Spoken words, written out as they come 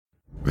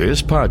This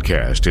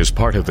podcast is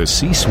part of the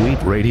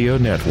C-Suite Radio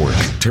Network,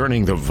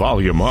 turning the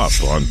volume up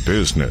on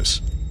business.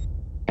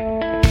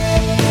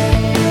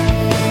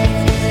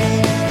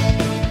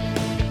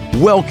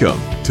 Welcome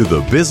to the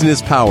Business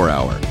Power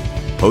Hour,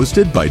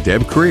 hosted by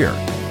Deb Creer.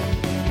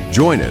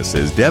 Join us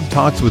as Deb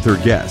talks with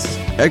her guests,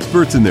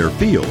 experts in their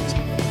fields,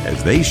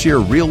 as they share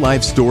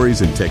real-life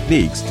stories and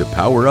techniques to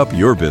power up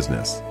your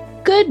business.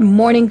 Good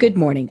morning, good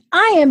morning.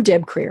 I am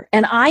Deb Creer,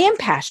 and I am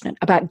passionate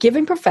about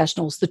giving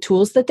professionals the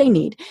tools that they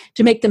need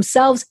to make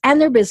themselves and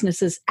their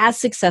businesses as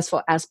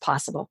successful as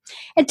possible.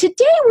 And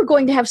today we're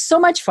going to have so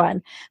much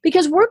fun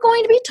because we're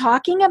going to be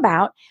talking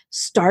about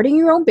starting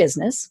your own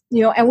business,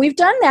 and we've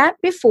done that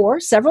before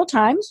several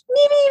times,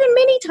 maybe even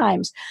many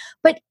times.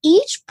 But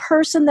each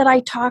person that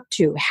I talk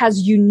to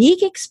has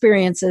unique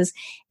experiences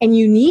and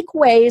unique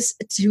ways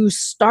to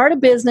start a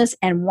business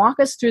and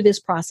walk us through this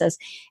process.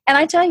 And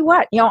I tell you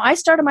what, I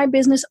started my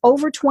business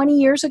over 20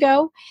 years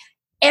ago.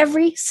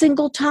 Every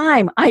single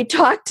time I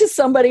talk to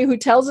somebody who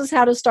tells us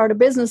how to start a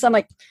business, I'm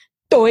like,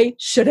 I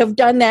should have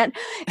done that.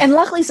 And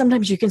luckily,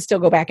 sometimes you can still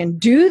go back and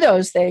do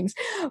those things.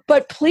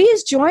 But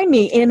please join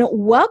me in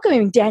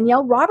welcoming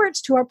Danielle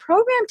Roberts to our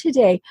program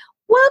today.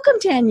 Welcome,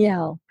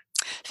 Danielle.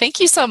 Thank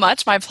you so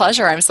much. My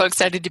pleasure. I'm so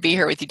excited to be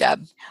here with you,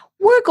 Deb.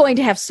 We're going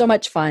to have so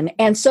much fun.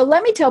 And so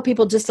let me tell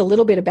people just a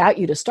little bit about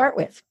you to start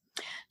with.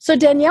 So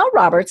Danielle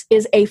Roberts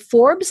is a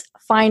Forbes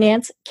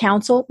Finance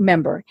Council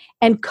member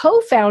and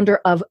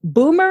co-founder of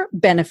Boomer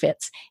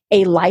Benefits,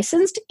 a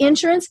licensed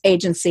insurance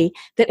agency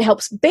that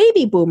helps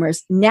baby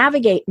boomers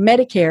navigate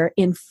Medicare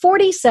in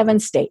 47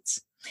 states.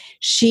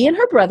 She and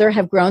her brother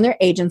have grown their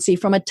agency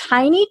from a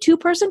tiny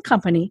two-person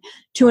company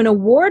to an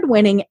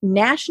award-winning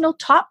national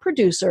top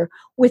producer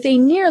with a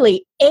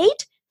nearly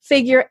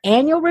 8-figure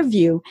annual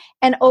review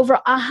and over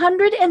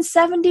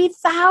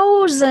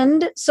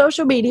 170,000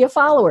 social media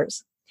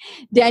followers.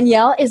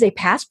 Danielle is a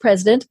past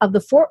president of the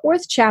Fort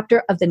Worth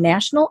chapter of the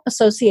National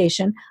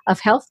Association of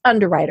Health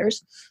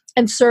Underwriters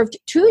and served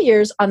 2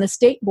 years on the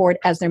state board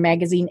as their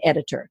magazine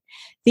editor.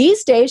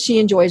 These days, she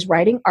enjoys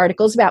writing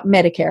articles about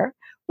Medicare,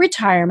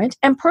 retirement,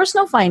 and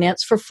personal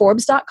finance for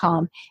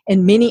Forbes.com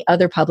and many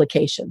other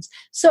publications.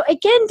 So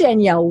again,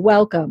 Danielle,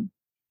 welcome.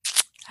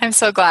 I'm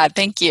so glad.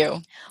 Thank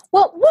you.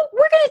 Well,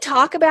 we're going to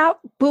talk about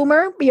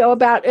Boomer,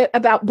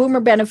 about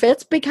Boomer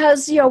Benefits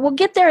because, we'll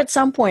get there at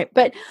some point.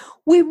 But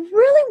we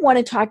really want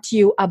to talk to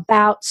you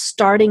about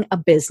starting a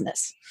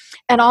business.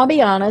 And I'll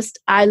be honest,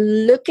 I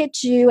look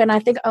at you and I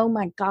think, oh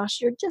my gosh,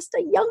 you're just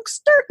a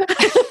youngster.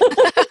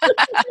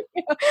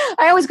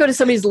 I always go to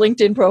somebody's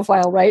LinkedIn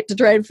profile, right, to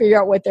try and figure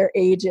out what their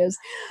age is.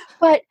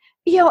 But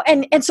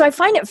and so I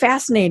find it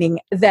fascinating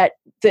that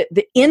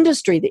the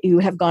industry that you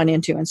have gone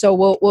into, and so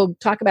we'll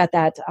talk about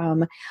that.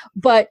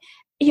 But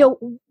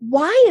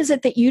why is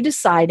it that you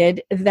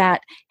decided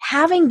that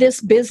having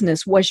this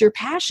business was your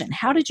passion?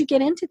 How did you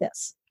get into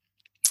this?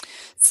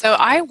 So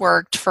I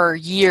worked for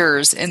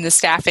years in the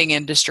staffing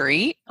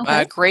industry,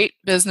 a great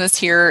business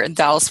here in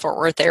Dallas-Fort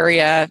Worth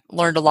area,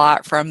 learned a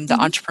lot from the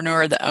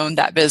entrepreneur that owned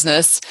that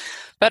business.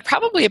 But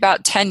probably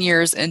about 10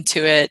 years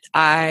into it,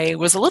 I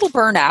was a little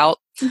burnt out.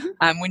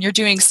 When you're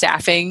doing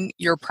staffing,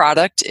 your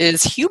product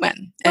is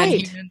human, and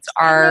humans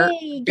are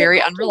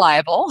very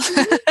unreliable.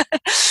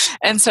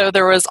 And so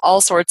there was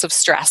all sorts of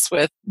stress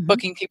with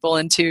booking people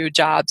into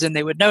jobs, and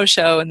they would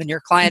no-show, and then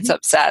your client's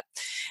upset.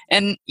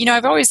 And,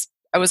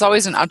 I was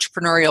always an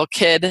entrepreneurial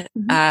kid.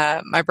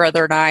 My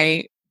brother and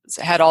I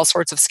had all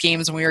sorts of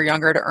schemes when we were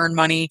younger to earn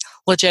money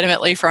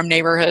legitimately from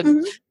neighborhood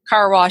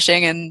car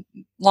washing and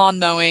lawn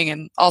mowing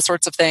and all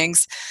sorts of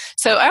things.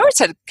 So I always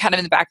had kind of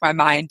in the back of my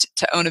mind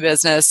to own a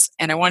business,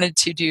 and I wanted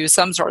to do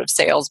some sort of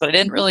sales, but I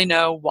didn't really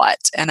know what.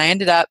 And I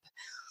ended up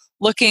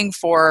looking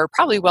for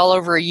probably well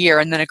over a year.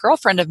 And then a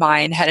girlfriend of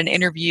mine had an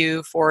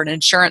interview for an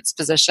insurance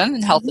position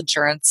in health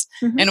insurance,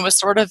 and it was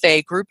sort of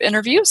a group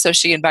interview. So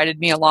she invited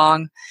me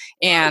along,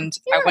 and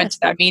I went to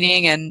that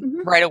meeting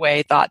and right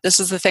away thought, this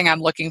is the thing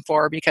I'm looking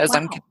for because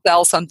I'm going to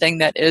sell something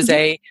that is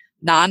a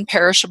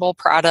non-perishable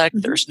product.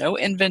 There's no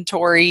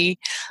inventory.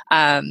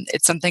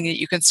 It's something that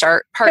you can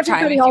start part-time.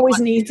 Everybody always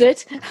needs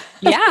it.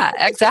 Yeah,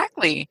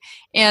 exactly.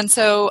 And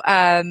so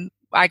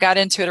I got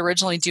into it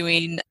originally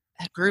doing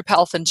group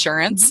health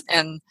insurance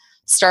and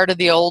started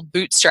the old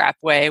bootstrap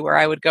way where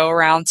I would go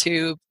around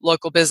to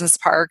local business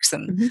parks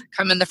and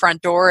come in the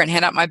front door and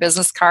hand out my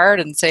business card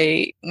and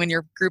say, when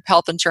your group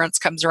health insurance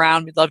comes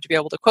around, we'd love to be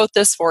able to quote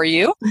this for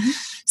you.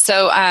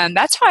 So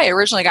that's how I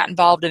originally got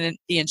involved in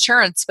the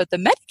insurance, but the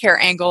Medicare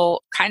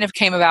angle kind of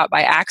came about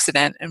by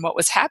accident. And what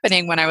was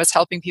happening when I was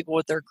helping people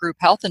with their group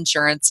health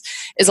insurance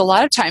is a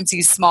lot of times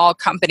these small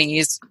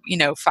companies,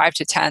 5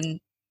 to 10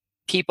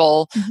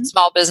 people,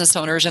 small business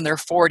owners in their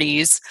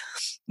 40s,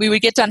 we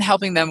would get done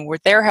helping them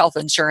with their health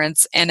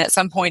insurance. And at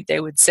some point they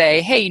would say,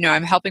 hey,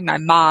 I'm helping my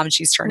mom.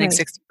 She's turning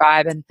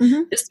 65 and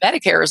this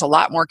Medicare is a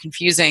lot more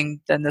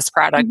confusing than this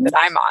product that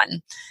I'm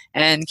on.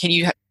 And do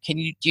you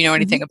know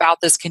anything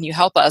about this? Can you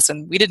help us?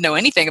 And we didn't know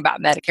anything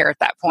about Medicare at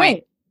that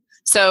point.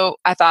 So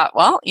I thought,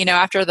 well,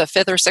 after the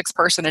fifth or sixth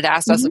person had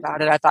asked us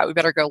about it, I thought we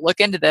better go look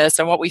into this.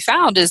 And what we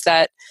found is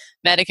that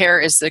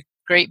Medicare is a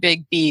great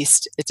big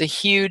beast. It's a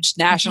huge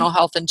national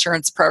health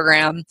insurance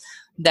program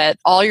that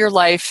all your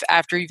life,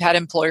 after you've had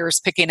employers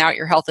picking out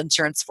your health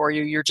insurance for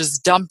you, you're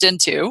just dumped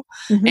into.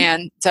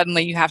 And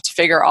suddenly you have to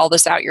figure all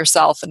this out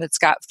yourself. And it's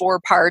got 4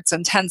 parts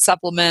and 10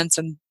 supplements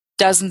and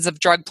dozens of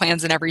drug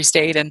plans in every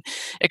state, and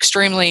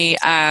extremely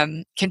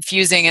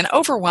confusing and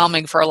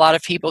overwhelming for a lot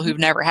of people who've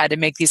never had to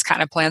make these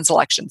kind of plan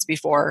selections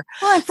before.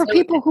 Well, and for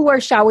people who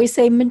are, shall we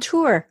say,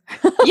 mature.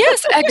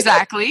 Yes,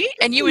 exactly.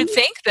 And you would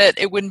think that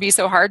it wouldn't be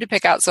so hard to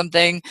pick out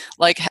something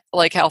like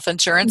health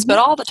insurance, but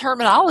all the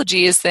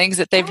terminology is things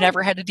that they've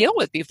never had to deal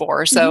with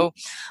before. So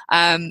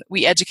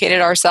we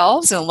educated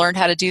ourselves and learned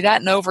how to do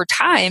that. And over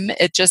time,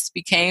 it just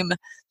became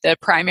the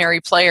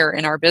primary player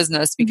in our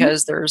business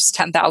because there's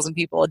 10,000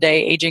 people a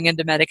day aging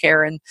into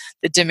Medicare, and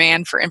the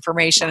demand for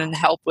information and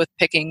help with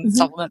picking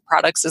supplement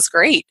products is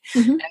great.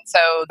 And so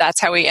that's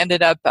how we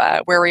ended up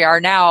where we are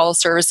now,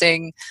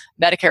 servicing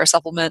Medicare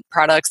supplement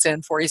products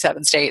in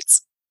 47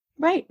 states.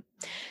 Right.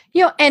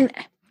 And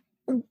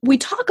we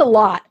talk a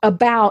lot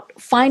about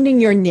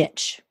finding your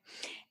niche,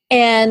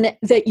 and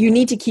that you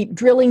need to keep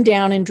drilling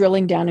down and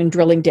drilling down and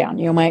drilling down.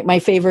 My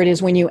favorite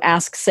is when you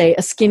ask, say,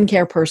 a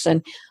skincare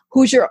person,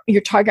 who's your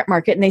target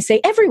market? And they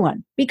say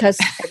everyone, because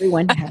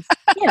everyone has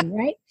skin,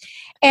 right?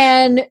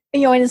 And,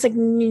 and it's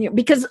like,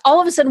 because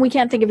all of a sudden we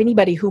can't think of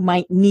anybody who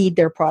might need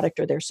their product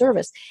or their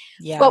service.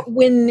 Yeah. But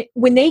when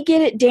they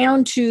get it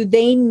down to,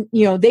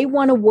 they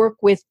want to work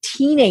with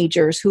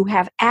teenagers who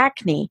have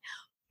acne,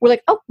 we're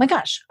like, oh my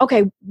gosh,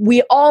 okay,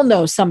 we all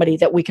know somebody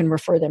that we can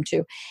refer them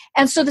to.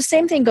 And so the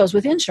same thing goes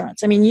with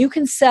insurance. I mean, you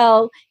can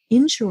sell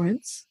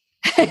insurance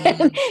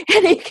and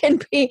it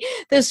can be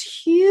this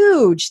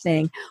huge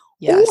thing.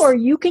 Yes. Or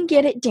you can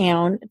get it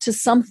down to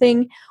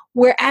something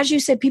where, as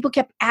you said, people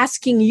kept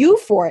asking you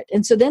for it.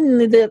 And so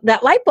then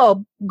that light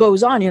bulb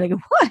goes on. You're like,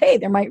 well, hey,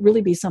 there might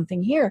really be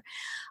something here.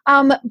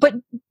 But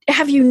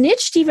have you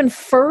niched even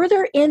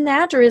further in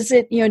that? Or is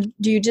it,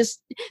 do you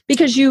just,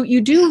 because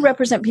you do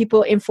represent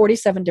people in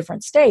 47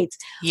 different states.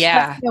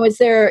 Yeah. But, is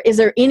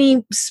there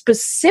any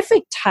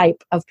specific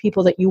type of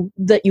people that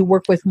you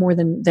work with more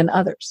than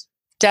others?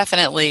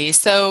 Definitely.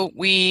 So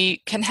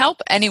we can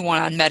help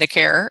anyone on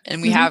Medicare,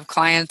 and we have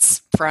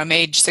clients from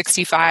age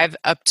 65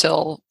 up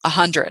till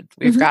 100.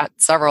 We've got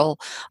several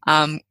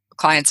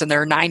clients in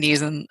their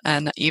 90s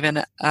and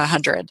even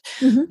 100.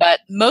 But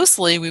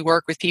mostly we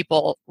work with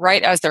people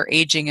right as they're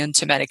aging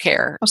into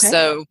Medicare. Okay.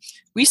 So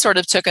we sort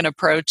of took an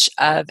approach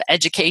of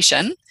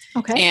education.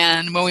 Okay.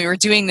 And when we were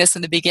doing this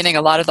in the beginning,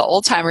 a lot of the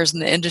old timers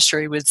in the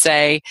industry would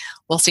say,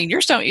 well,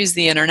 seniors don't use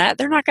the internet.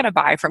 They're not going to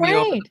buy from you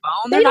over the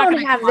phone. They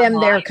don't have them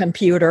their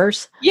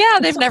computers. Yeah,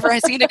 they've never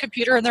seen a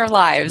computer in their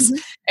lives.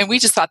 And we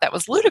just thought that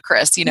was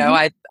ludicrous.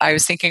 I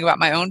was thinking about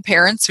my own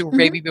parents who were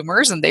baby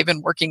boomers, and they've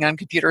been working on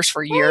computers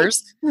for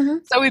years.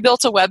 So we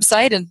built a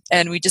website,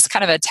 and we just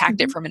kind of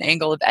attacked it from an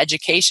angle of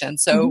education.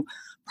 So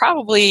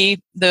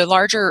probably the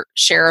larger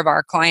share of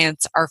our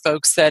clients are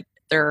folks that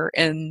they're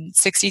in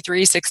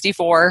 63,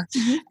 64,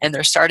 and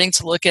they're starting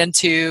to look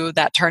into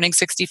that turning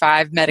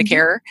 65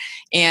 Medicare.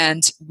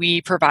 And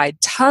we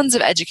provide tons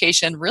of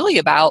education really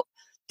about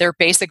their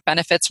basic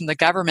benefits from the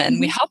government.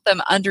 And we help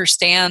them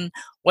understand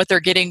what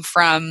they're getting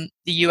from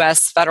the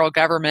U.S. federal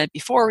government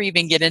before we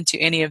even get into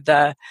any of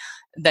the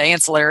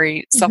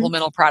ancillary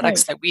supplemental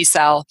products that we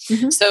sell.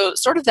 So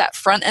sort of that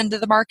front end of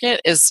the market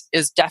is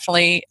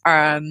definitely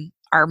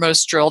our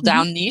most drilled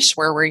down niche,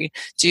 where we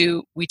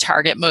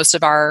target most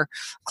of our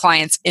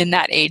clients in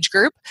that age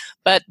group.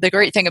 But the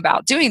great thing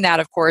about doing that,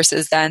 of course,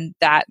 is then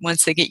that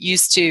once they get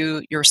used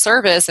to your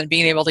service and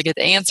being able to get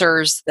the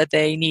answers that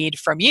they need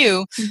from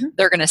you,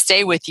 they're going to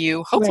stay with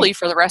you, hopefully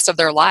for the rest of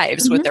their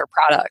lives with their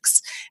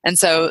products. And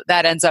so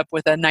that ends up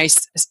with a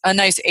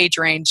nice age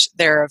range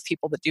there of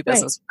people that do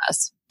business with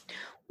us.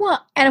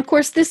 Well, and of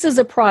course, this is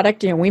a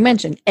product, we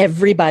mentioned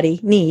everybody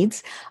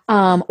needs,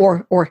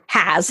 or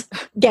has,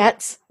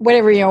 gets,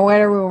 whatever we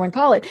want to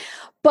call it.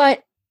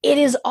 But it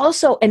is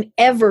also an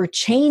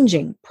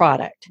ever-changing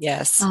product.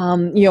 Yes.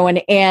 And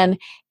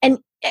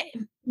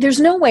there's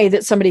no way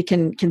that somebody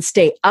can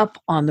stay up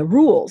on the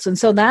rules. And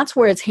so that's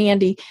where it's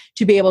handy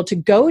to be able to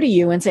go to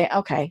you and say,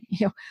 okay,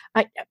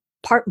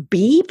 Part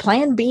B,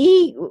 Plan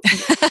B, what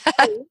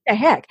the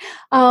heck,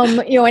 and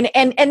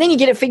then you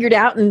get it figured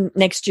out, and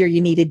next year you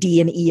need a D,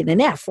 an E, and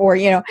an F, or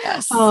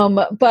yes.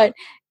 But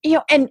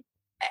and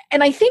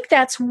I think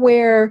that's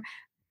where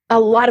a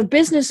lot of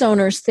business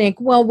owners think,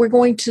 well, we're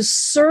going to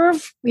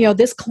serve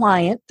this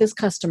client, this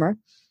customer,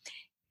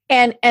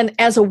 and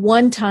as a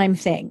one-time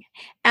thing.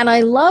 And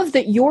I love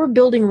that you're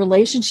building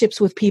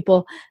relationships with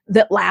people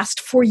that last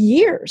for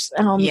years,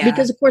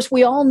 because of course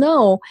we all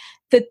know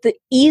that the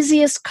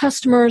easiest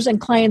customers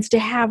and clients to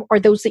have are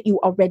those that you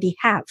already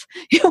have.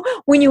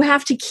 When you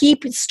have to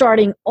keep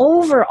starting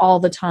over all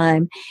the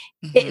time,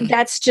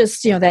 that's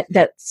just,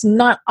 that's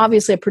not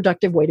obviously a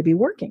productive way to be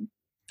working.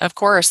 Of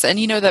course. And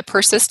the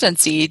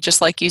persistency, just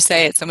like you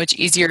say, it's so much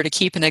easier to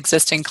keep an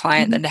existing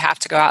client than to have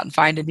to go out and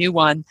find a new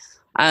one.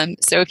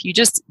 So if you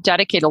just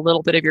dedicate a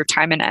little bit of your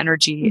time and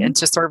energy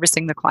into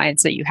servicing the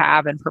clients that you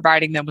have and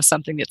providing them with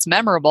something that's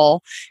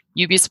memorable,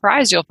 you'd be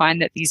surprised. You'll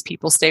find that these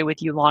people stay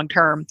with you long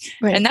term.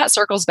 Right. And that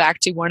circles back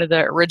to one of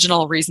the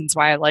original reasons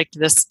why I liked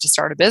this to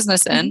start a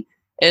business in,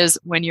 is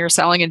when you're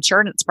selling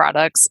insurance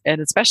products, and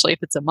especially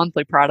if it's a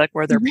monthly product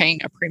where they're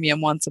paying a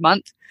premium once a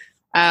month.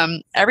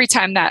 Every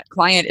time that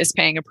client is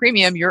paying a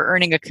premium, you're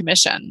earning a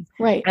commission.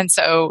 Right. And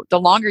so the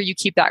longer you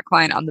keep that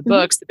client on the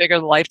books, the bigger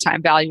the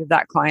lifetime value of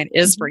that client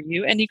is for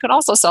you. And you can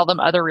also sell them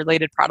other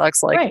related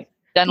products like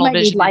dental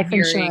vision, life and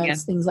hearing, insurance,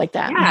 and things like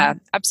that. Yeah,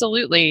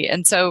 absolutely.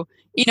 And so,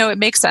 it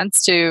makes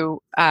sense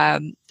to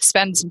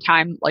spend some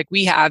time like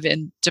we have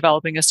in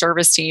developing a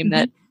service team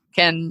that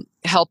can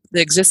help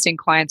the existing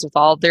clients with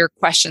all their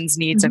questions,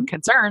 needs, and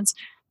concerns,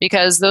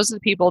 because those are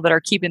the people that are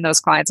keeping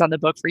those clients on the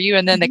book for you.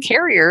 And then the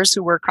carriers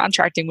who we're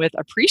contracting with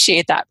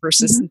appreciate that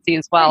persistency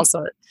as well.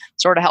 So it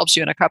sort of helps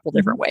you in a couple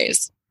different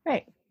ways.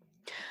 Right.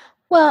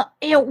 Well,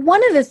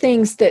 one of the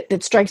things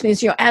that strikes me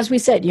is, as we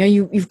said,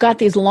 you've got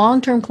these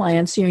long-term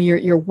clients,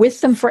 you're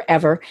with them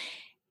forever.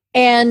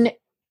 And,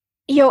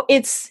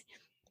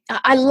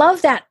 I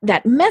love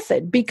that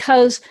method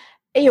because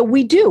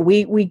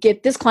we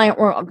get this client,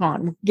 we're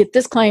gone, get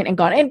this client and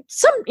gone. And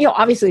some,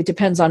 obviously it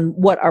depends on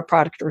what our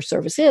product or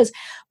service is,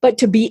 but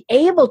to be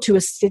able to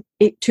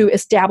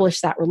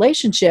establish that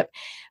relationship.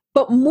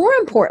 But more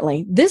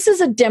importantly, this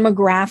is a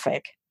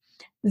demographic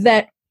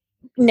that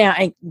now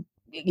I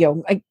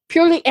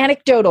purely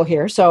anecdotal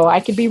here, so I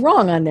could be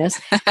wrong on this.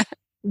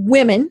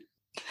 Women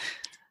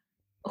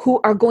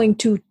who are going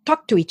to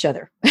talk to each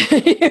other.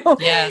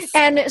 Yes.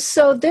 And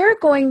so they're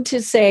going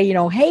to say,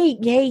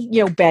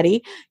 hey,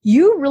 Betty,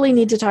 you really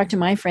need to talk to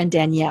my friend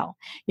Danielle.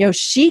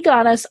 She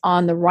got us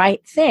on the right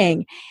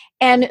thing.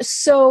 And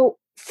so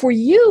for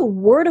you,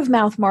 word of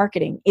mouth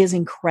marketing is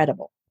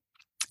incredible.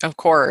 Of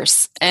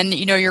course. And,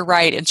 you're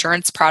right.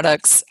 Insurance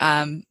products, by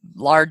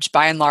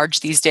and large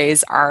these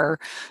days, are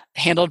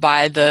handled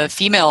by the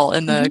female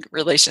in the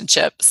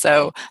relationship.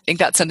 So I think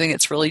that's something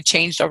that's really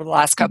changed over the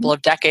last couple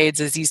of decades,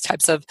 is these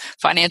types of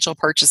financial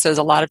purchases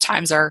a lot of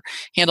times are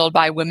handled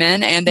by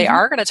women, and they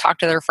are going to talk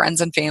to their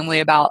friends and family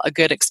about a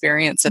good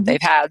experience that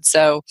they've had.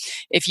 So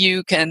if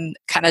you can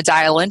kind of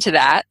dial into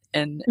that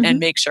and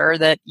make sure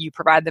that you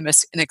provide them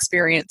an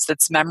experience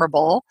that's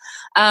memorable,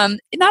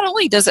 not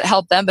only does it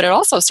help them, but it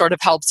also sort of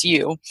helps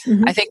you.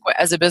 I think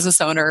as a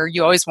business owner,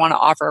 you always want to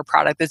offer a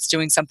product that's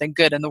doing something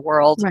good in the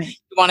world. Right.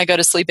 You want to go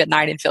to sleep at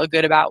night and feel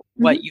good about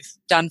what you've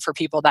done for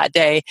people that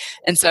day.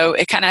 And so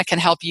it kind of can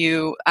help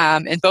you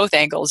in both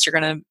angles. You're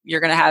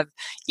gonna have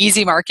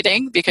easy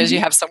marketing because you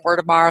have some word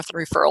of mouth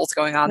referrals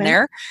going on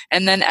there.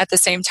 And then at the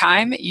same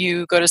time,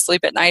 you go to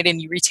sleep at night and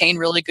you retain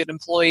really good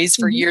employees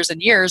for years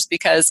and years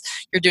because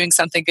you're doing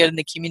something good in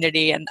the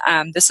community. And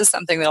this is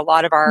something that a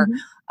lot of our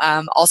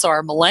also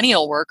our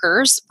millennial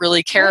workers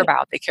really care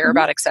about. They care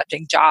about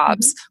accepting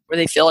jobs where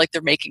they feel like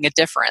they're making a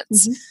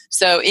difference.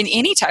 So in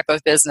any type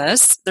of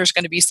business, there's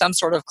going to be some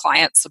sort of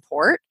client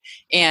support.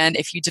 And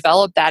if you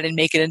develop that and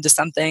make it into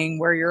something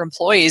where your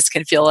employees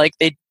can feel like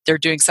they're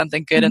doing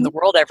something good in the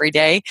world every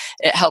day,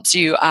 it helps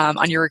you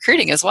on your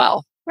recruiting as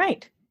well.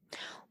 Right.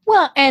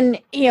 Well, and,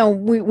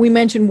 we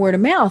mentioned word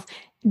of mouth.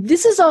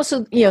 This is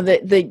also,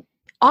 the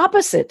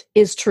opposite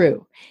is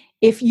true.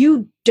 If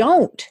you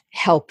don't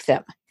help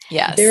them,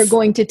 yes, they're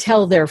going to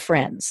tell their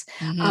friends.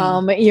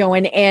 And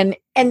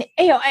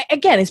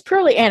again, it's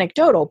purely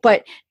anecdotal,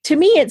 but to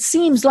me, it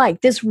seems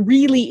like this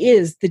really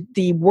is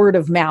the word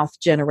of mouth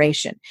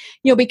generation.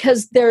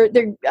 Because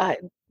they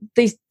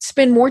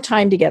spend more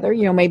time together.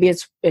 Maybe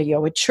it's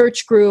a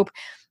church group,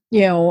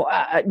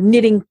 a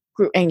knitting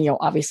group, and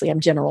obviously I'm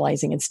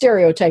generalizing and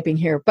stereotyping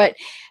here, but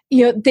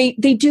they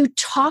do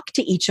talk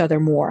to each other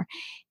more,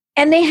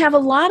 and they have a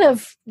lot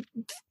of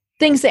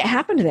things that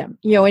happen to them.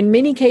 In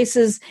many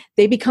cases,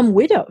 they become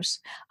widows.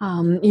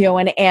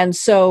 And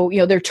so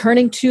they're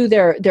turning to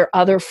their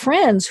other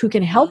friends who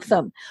can help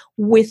them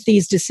with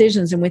these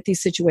decisions and with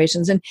these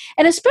situations. And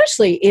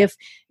especially if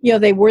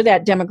they were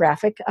that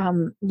demographic,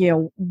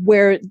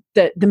 where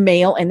the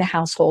male in the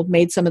household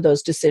made some of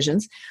those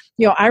decisions.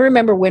 I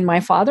remember when my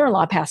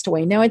father-in-law passed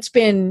away. Now it's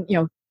been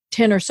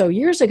 10 or so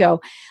years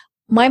ago.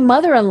 My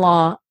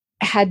mother-in-law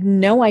had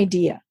no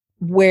idea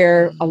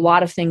where a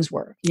lot of things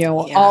were.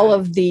 All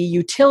of the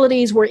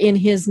utilities were in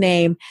his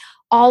name,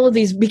 all of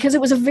these, because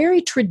it was a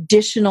very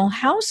traditional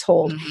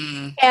household.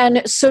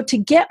 And so to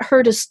get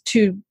her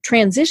to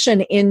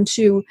transition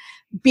into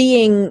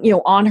being,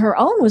 on her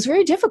own was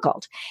very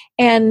difficult.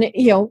 And,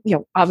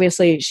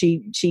 obviously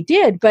she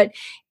did, but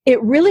it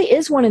really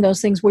is one of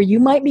those things where you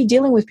might be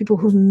dealing with people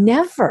who've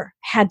never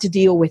had to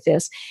deal with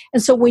this.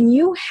 And so when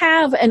you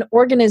have an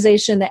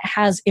organization that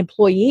has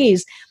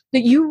employees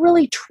that you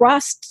really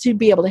trust to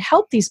be able to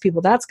help these people,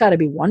 that's got to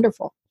be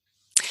wonderful.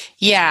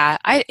 Yeah,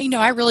 I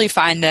really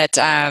find that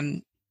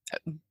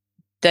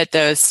that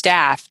the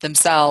staff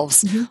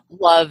themselves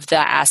love the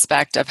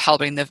aspect of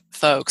helping the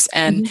folks.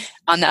 And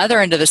on the other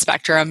end of the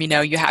spectrum,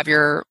 you have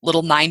your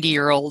little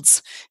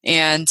 90-year-olds,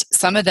 and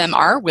some of them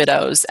are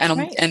widows.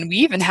 And we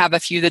even have a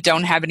few that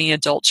don't have any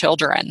adult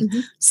children.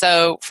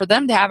 So for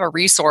them to have a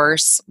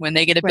resource when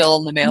they get a bill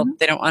in the mail that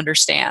they don't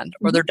understand,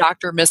 or their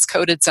doctor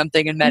miscoded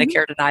something and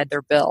Medicare denied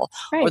their bill,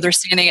 or they're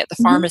standing at the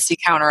pharmacy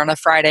counter on a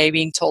Friday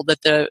being told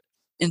that the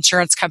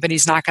insurance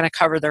company's not going to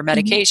cover their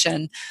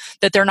medication,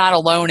 that they're not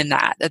alone in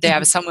that they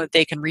have someone that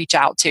they can reach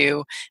out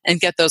to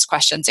and get those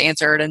questions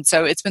answered. And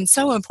so it's been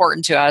so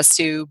important to us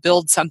to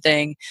build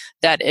something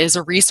that is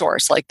a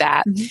resource like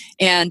that.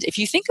 And if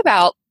you think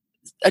about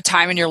a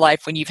time in your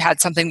life when you've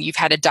had something that you've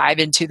had to dive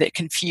into that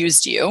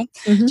confused you,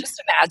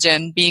 just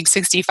imagine being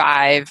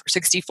 65 or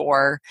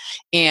 64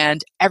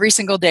 and every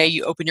single day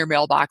you open your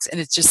mailbox and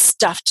it's just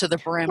stuffed to the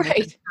brim with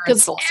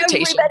insurance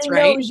solicitations.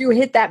 Everybody knows you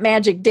hit that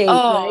magic date.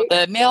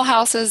 The mail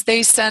houses,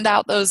 they send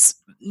out those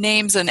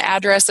names and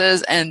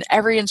addresses, and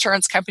every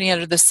insurance company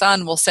under the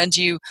sun will send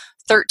you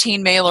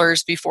 13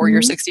 mailers before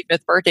your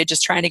 65th birthday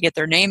just trying to get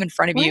their name in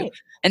front of you.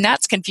 And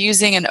that's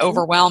confusing and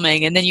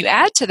overwhelming. And then you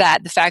add to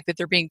that the fact that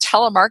they're being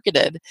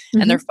telemarketed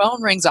and their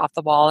phone rings off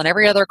the wall and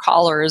every other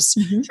caller is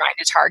trying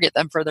to target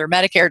them for their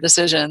Medicare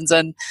decisions.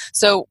 And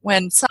so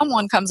when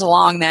someone comes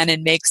along then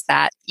and makes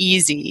that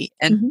easy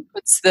and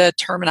puts the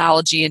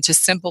terminology into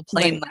simple,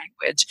 plain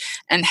language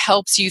and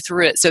helps you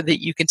through it so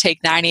that you can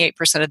take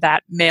 98% of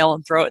that mail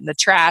and throw it in the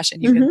trash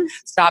and you can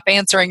stop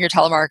answering your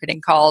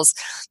telemarketing calls,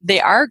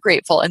 they are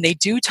grateful and they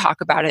do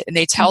talk about it and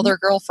they tell their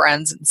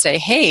girlfriends and say,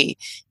 hey,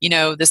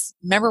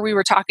 remember we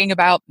were talking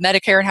about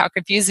Medicare and how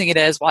confusing it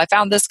is. Well, I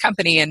found this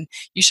company and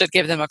you should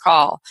give them a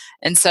call.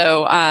 And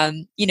so,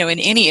 in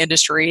any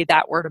industry,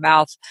 that word of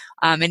mouth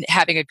and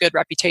having a good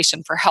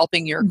reputation for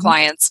helping your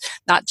clients,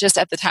 not just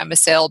at the time of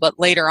sale, but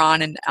later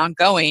on and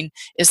ongoing,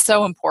 is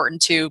so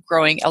important to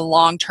growing a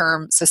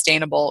long-term,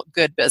 sustainable,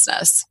 good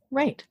business.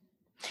 Right.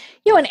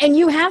 And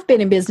you have been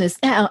in business.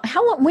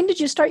 When did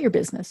you start your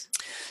business?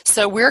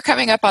 So we're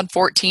coming up on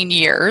 14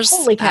 years.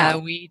 Holy cow.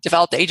 We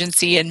developed the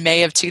agency in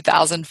May of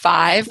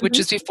 2005, which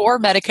is before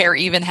Medicare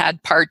even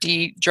had Part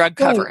D drug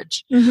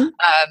coverage.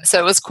 So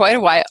it was quite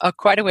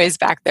a ways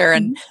back there.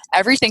 And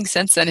everything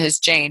since then has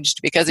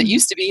changed because it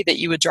used to be that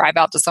you would drive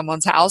out to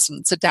someone's house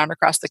and sit down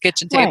across the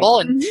kitchen table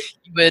and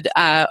you would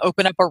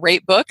open up a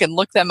rate book and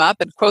look them up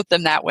and quote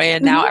them that way.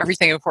 And now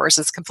everything, of course,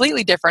 is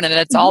completely different and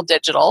it's all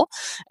digital.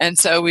 And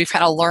so we've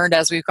kind of learned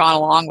as we've gone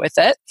along with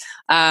it.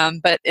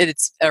 But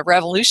it's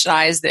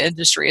revolutionized the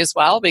industry as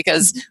well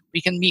because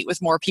we can meet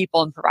with more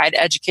people and provide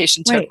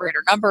education to a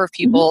greater number of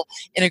people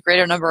in a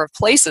greater number of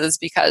places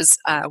because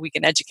we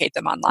can educate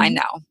them online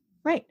now.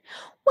 Right.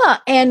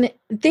 Well, and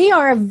they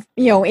are,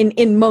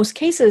 in most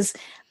cases,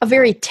 a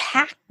very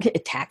tech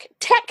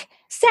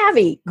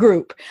savvy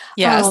group.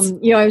 Yes.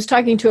 I was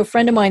talking to a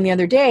friend of mine the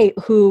other day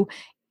who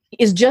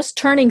is just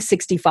turning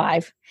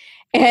 65.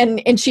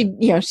 And she,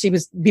 she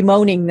was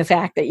bemoaning the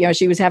fact that,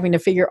 she was having to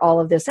figure all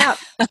of this out.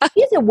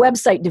 She's a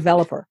website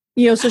developer,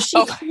 so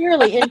she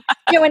clearly,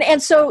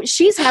 and so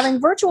she's having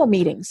virtual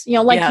meetings,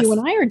 like you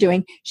and I are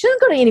doing. She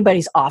doesn't go to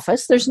anybody's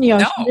office. There's, no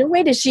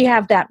way does she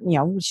have that,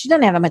 she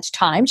doesn't have that much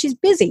time. She's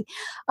busy.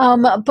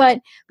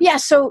 But yeah,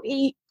 so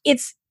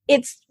it's,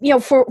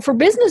 for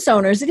business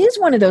owners, it is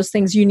one of those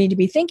things you need to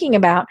be thinking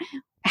about.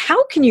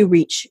 How can you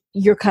reach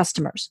your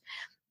customers?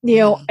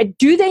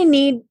 Do they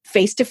need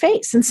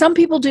face-to-face? And some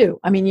people do.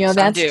 I mean,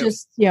 that's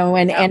just,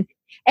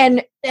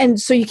 and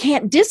so you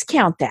can't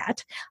discount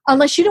that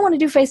unless you don't want to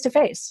do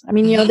face-to-face. I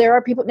mean, there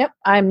are people,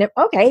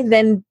 okay,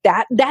 then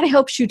that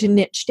helps you to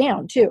niche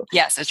down too.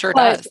 Yes, it sure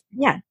does.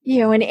 Yeah.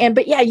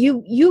 But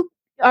you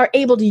are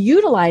able to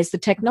utilize the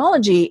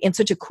technology in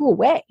such a cool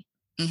way.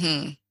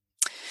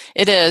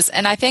 It is.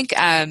 And I think,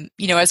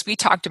 as we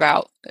talked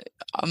about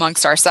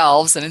amongst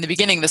ourselves, and in the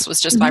beginning, this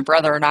was just my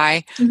brother and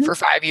I for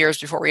 5 years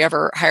before we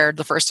ever hired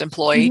the first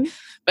employee,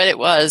 but it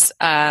was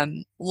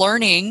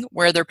learning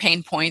where their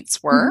pain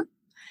points were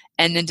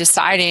and then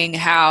deciding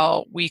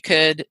how we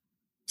could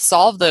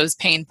solve those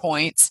pain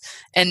points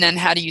and then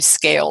how do you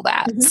scale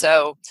that?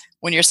 So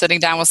when you're sitting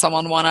down with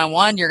someone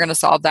one-on-one, you're going to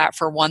solve that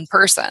for one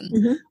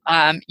person.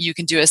 You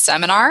can do a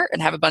seminar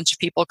and have a bunch of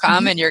people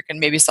come and you can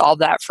maybe solve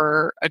that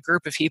for a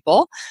group of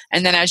people.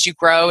 And then as you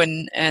grow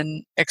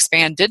and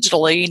expand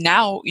digitally,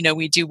 now,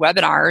 we do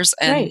webinars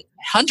and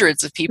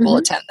hundreds of people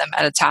attend them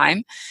at a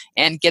time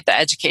and get the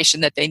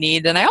education that they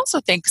need. And I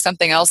also think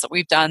something else that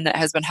we've done that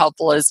has been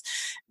helpful is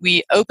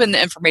we open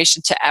the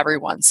information to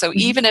everyone. So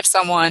even if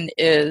someone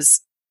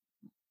is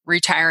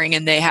retiring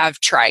and they have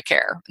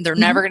TRICARE, they're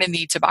never going to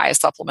need to buy a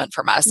supplement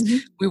from us.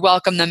 We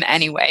welcome them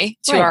anyway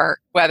to our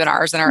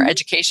webinars and our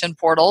education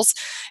portals,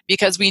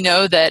 because we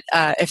know that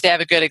if they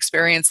have a good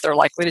experience, they're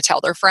likely to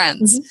tell their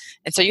friends.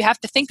 And so you have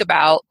to think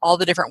about all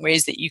the different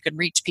ways that you can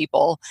reach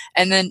people.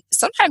 And then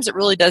sometimes it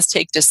really does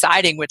take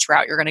deciding which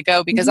route you're going to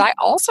go, because I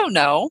also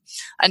know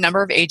a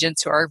number of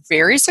agents who are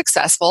very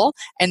successful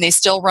and they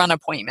still run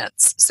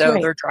appointments. So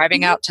they're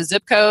driving out to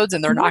zip codes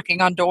and they're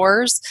knocking on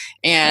doors,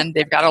 and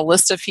they've got a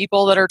list of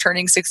people that are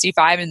turning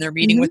 65 and they're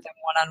meeting with them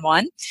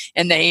one-on-one,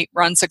 and they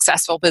run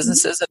successful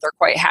businesses that they're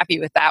quite happy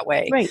with that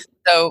way.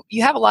 So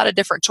you have a lot of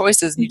different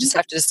choices, and you just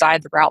have to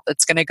decide the route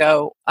that's going to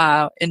go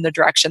in the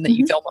direction that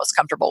you feel most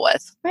comfortable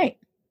with.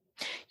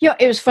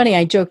 It was funny.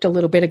 I joked a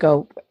little bit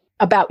ago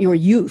about your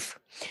youth.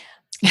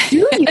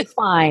 Do you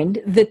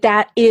find that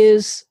that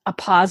is a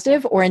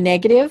positive or a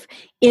negative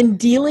in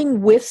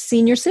dealing with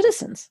senior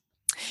citizens?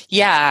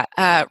 Yeah,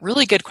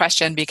 really good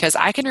question, because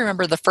I can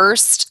remember the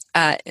first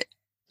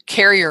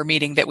carrier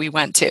meeting that we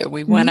went to.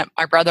 We went up,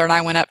 my brother and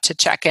I went up to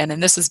check in,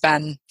 and this has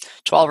been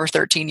 12 or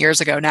 13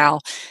 years ago now.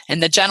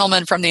 And the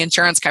gentleman from the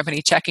insurance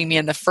company checking me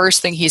in, the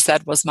first thing he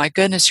said was, "My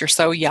goodness, you're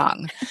so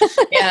young."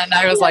 And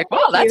I was like,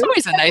 well, that's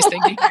always a nice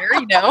thing to hear,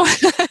 you know.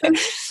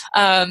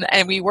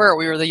 And we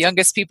were the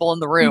youngest people in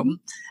the room.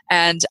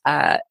 And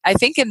I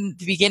think in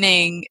the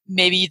beginning,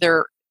 maybe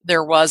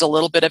there was a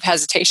little bit of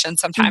hesitation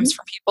sometimes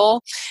from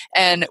people,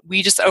 and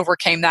we just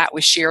overcame that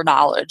with sheer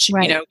knowledge,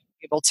 you know,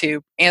 able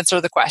to answer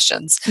the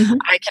questions.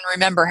 I can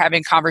remember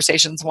having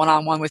conversations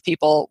one-on-one with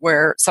people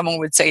where someone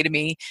would say to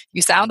me,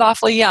 "You sound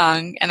awfully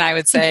young," and I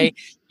would say,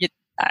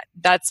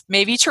 "That's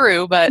maybe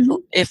true, but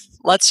if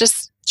let's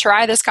just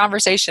try this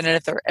conversation,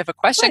 and if a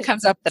question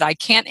comes up that I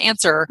can't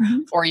answer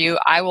for you,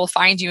 I will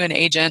find you an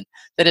agent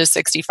that is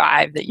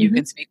 65 that you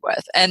can speak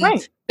with." And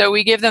so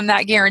we give them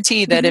that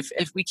guarantee that if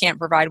we can't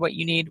provide what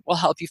you need, we'll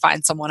help you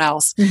find someone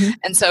else.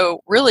 And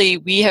so really,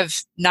 we have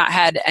not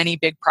had any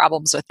big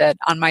problems with it.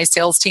 On my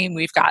sales team,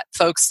 we've got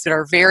folks that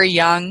are very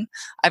young.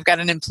 I've got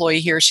an employee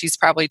here. She's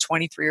probably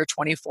 23 or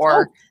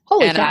 24.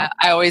 And I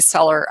always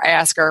tell her, I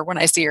ask her when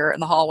I see her in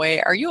the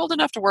hallway, "Are you old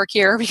enough to work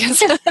here?"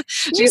 Because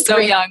she's so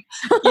young.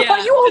 Are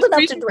you old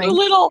enough to drink? A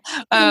little.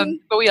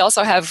 But we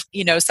also have,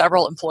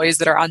 several employees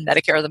that are on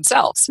Medicare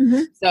themselves.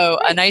 So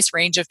a nice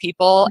range of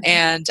people.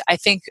 And I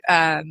think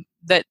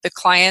that the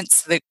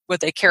clients,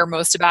 what they care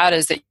most about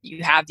is that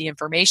you have the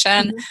information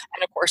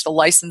and, of course, the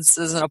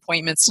licenses and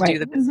appointments to do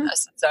the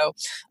business. And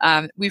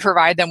so we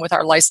provide them with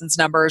our license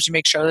numbers to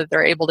make sure that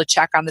they're able to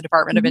check on the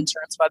Department of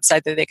Insurance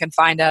website that they can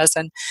find us.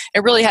 And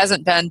it really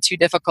hasn't been too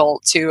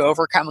difficult to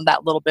overcome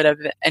that little bit of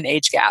an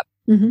age gap.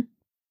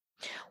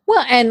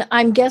 Well, and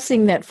I'm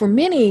guessing that for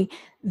many,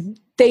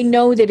 they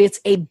know that it's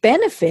a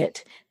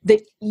benefit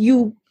that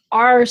you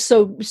are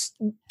so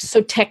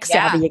tech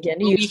savvy again.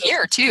 We'll be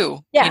here too.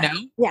 They've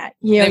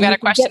got a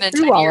question in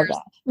 10 years.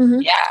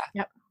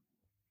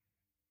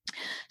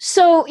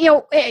 So,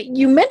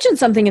 you mentioned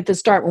something at the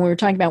start when we were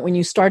talking about when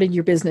you started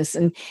your business,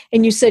 and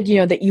you said,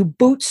 that you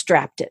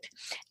bootstrapped it.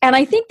 And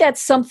I think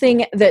that's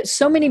something that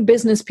so many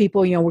business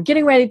people, we're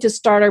getting ready to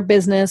start our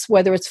business,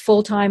 whether it's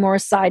full-time or a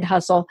side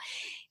hustle.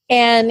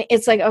 And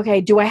it's like, okay,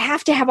 do I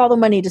have to have all the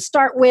money to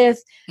start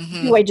with?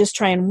 Do I just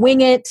try and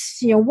wing it?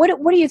 What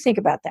do you think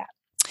about that?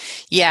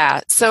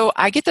 Yeah, so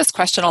I get this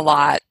question a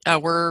lot.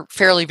 We're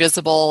fairly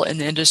visible in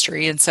the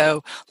industry, and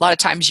so a lot of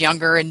times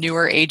younger and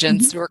newer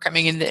agents who are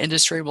coming into the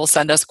industry will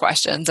send us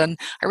questions, and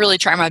I really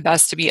try my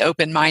best to be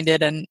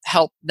open-minded and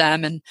help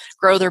them and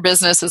grow their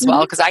business as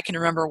well, because I can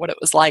remember what it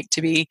was like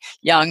to be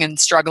young and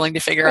struggling to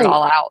figure it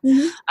all out.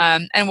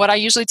 And what I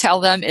usually tell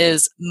them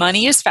is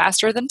money is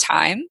faster than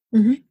time.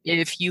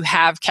 If you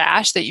have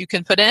cash that you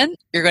can put in,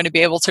 you're going to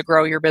be able to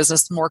grow your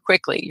business more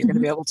quickly. You're going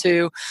to be able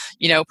to,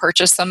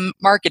 purchase some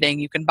marketing.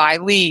 You can buy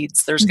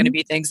leads. There's going to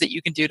be things that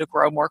you can do to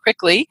grow more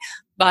quickly.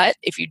 But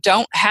if you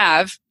don't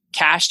have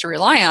cash to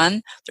rely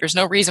on, there's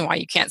no reason why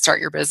you can't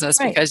start your business,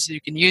 because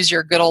you can use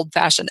your good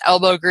old-fashioned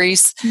elbow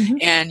grease,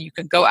 and you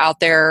can go out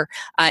there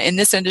in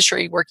this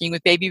industry working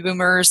with baby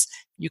boomers.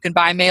 You can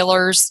buy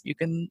mailers. You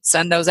can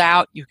send those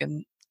out. You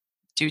can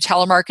do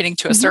telemarketing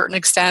to a certain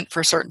extent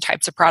for certain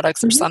types of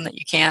products. There's some that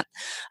you can't.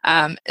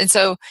 And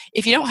so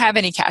if you don't have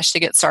any cash to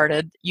get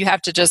started, you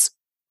have to just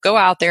go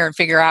out there and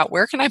figure out,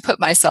 where can I put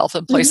myself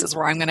in places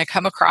where I'm going to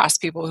come across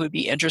people who'd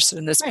be interested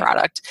in this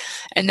product.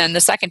 And then the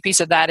second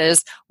piece of that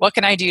is, what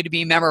can I do to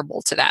be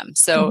memorable to them?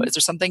 So is there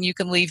something you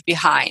can leave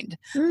behind?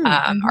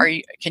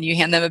 Can you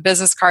hand them a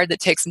business card that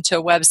takes them to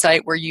a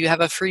website where you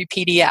have a free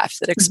PDF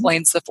that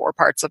explains the 4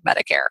 parts of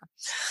Medicare?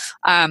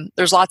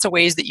 There's lots of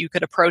ways that you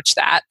could approach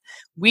that.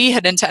 We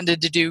had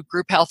intended to do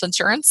group health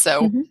insurance,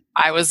 so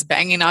I was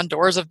banging on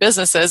doors of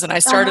businesses, and I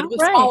started with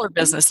smaller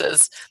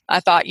businesses. I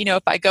thought,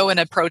 if I go and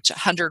approach a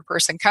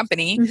 100-person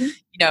company,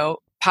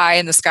 pie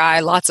in the sky,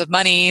 lots of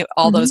money,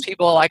 all those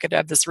people, I could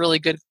have this really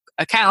good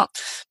account.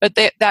 But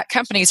that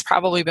company's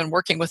probably been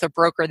working with a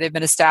broker they've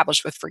been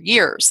established with for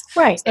years.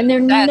 Right. So and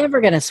they're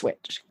never going to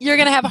switch. You're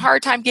going to have a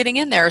hard time getting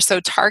in there. So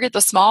target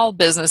the small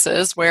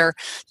businesses where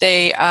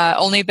they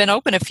only been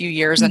open a few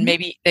years, and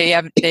maybe they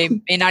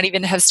may not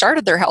even have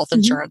started their health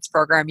insurance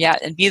program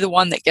yet, and be the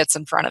one that gets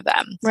in front of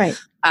them. Right.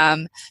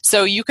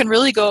 So you can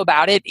really go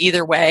about it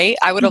either way.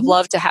 I would have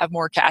loved to have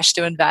more cash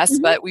to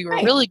invest, but we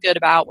were really good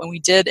about when we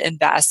did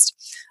invest.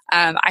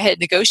 I had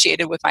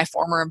negotiated with my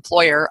former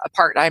employer a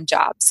part-time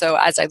job. So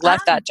as I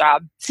left that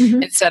job,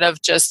 instead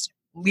of just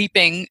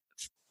leaping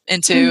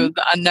into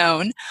the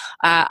unknown,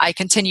 I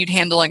continued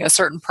handling a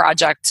certain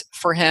project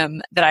for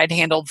him that I'd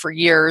handled for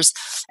years.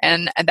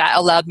 And that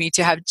allowed me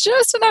to have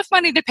just enough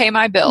money to pay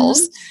my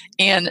bills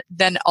and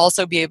then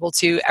also be able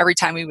to, every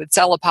time we would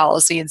sell a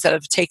policy, instead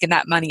of taking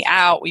that money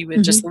out, we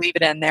would just leave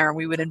it in there and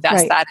we would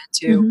invest that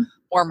into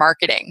more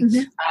marketing.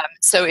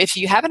 So if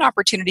you have an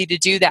opportunity to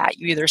do that,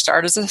 you either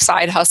start as a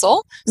side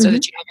hustle so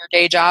that you have your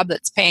day job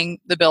that's paying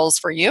the bills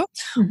for you,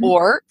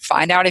 or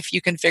find out if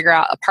you can figure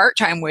out a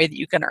part-time way that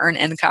you can earn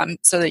income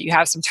so that you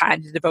have some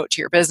time to devote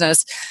to your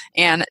business.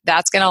 And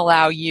that's going to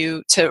allow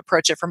you to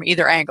approach it from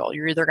either angle.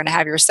 You're either going to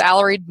have your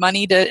salaried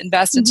money to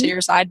invest into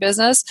your side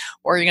business,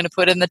 or you're going to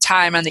put in the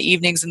time on the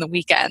evenings and the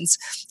weekends.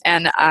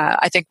 And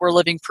I think we're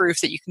living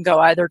proof that you can go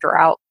either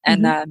route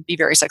and be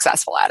very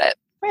successful at it.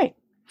 Right.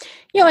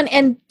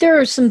 And there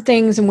are some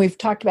things, and we've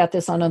talked about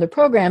this on other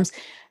programs,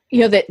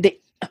 that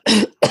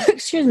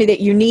excuse me,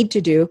 that you need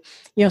to do,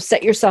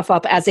 set yourself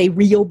up as a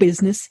real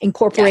business,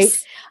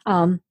 incorporate.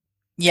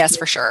 Yes,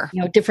 for sure.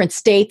 Different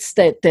states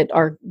that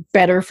are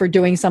better for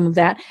doing some of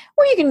that,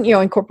 or you can,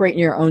 incorporate in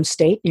your own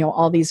state,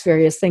 all these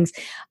various things.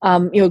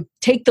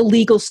 Take the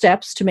legal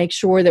steps to make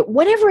sure that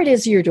whatever it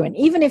is you're doing,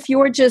 even if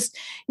you're just,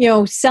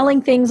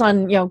 selling things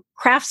on,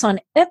 crafts on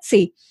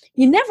Etsy,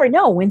 you never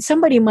know when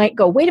somebody might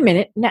go, wait a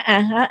minute,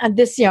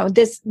 this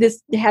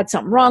had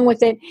something wrong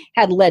with it,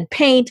 had lead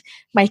paint,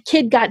 my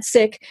kid got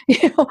sick,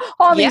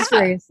 all these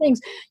various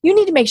things. You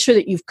need to make sure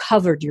that you've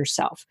covered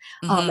yourself.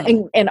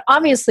 And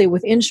obviously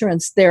with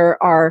insurance,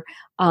 there are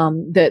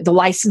the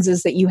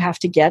licenses that you have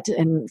to get.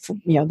 And,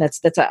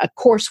 that's a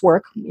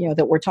coursework,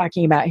 that we're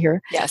talking about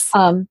here. Yes.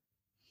 And,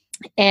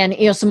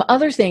 some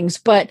other things,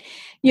 but,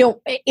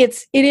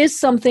 it is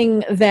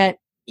something that,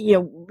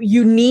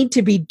 you need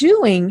to be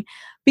doing.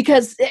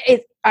 Because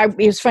it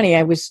was funny,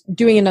 I was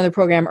doing another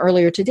program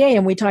earlier today,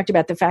 and we talked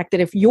about the fact that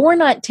if you're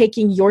not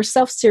taking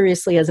yourself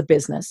seriously as a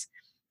business,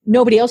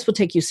 nobody else will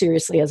take you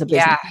seriously as a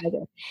business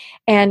either.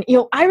 And,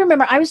 I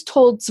remember I was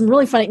told some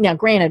really funny, now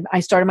granted, I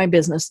started my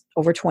business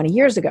over 20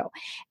 years ago.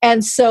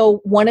 And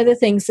so one of the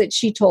things that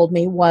she told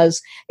me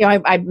was,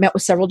 I met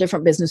with several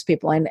different business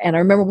people. And I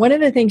remember one of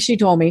the things she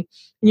told me,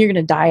 and you're going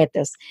to die at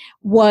this,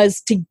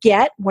 was to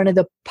get one of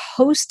the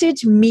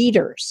postage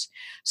meters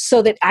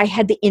so that I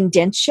had the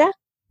indentia,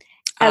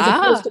 as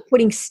opposed to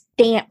putting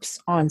stamps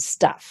on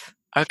stuff.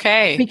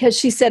 Okay. Because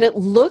she said it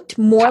looked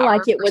more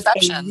like it was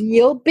a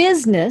real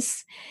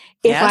business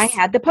if I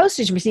had the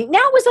postage machine. Now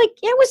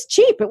it was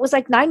cheap. It was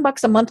like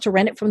 $9 a month to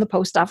rent it from the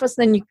post office.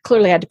 Then you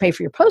clearly had to pay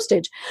for your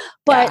postage.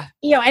 But,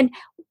 and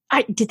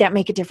did that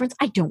make a difference?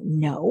 I don't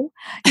know,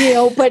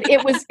 but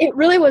it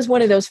really was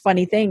one of those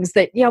funny things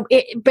that,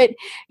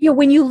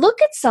 when you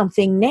look at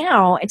something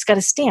now, it's got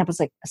a stamp.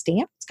 It's like a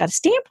stamp. It's got a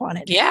stamp on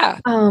it. Yeah.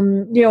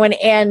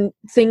 And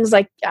things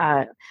like,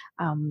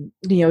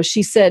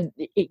 she said,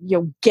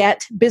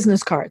 get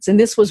business cards. And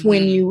this was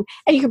when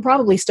and you can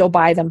probably still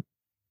buy them,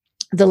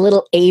 the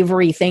little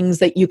Avery things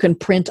that you can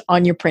print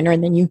on your printer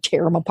and then you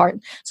tear them apart.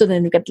 So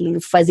then you've got the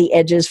little fuzzy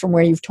edges from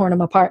where you've torn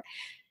them apart.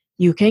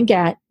 You can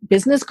get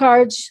business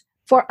cards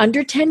for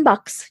under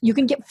 $10. You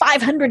can get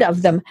 500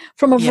 of them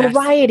from a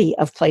variety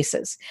of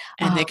places.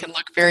 And they can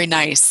look very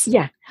nice.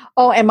 Yeah.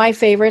 Oh, and my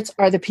favorites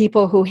are the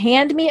people who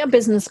hand me a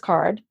business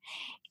card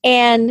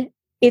and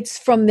it's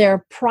from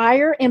their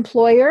prior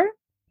employer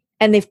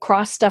and they've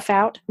crossed stuff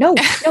out. No,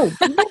 never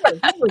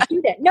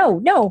do that.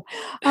 No.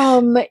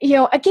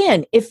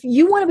 Again, if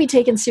you want to be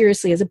taken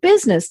seriously as a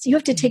business, you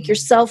have to take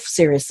yourself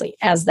seriously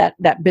as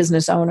that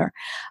business owner.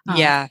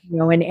 And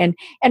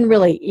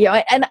really,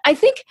 and I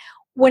think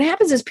what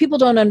happens is people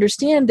don't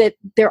understand that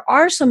there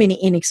are so many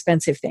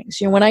inexpensive things.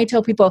 When I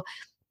tell people,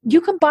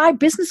 you can buy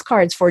business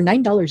cards for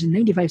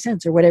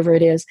 $9.95 or whatever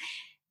it is,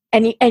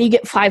 and you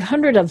get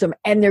 500 of them,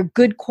 and they're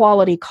good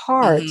quality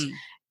cards.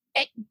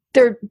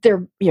 They're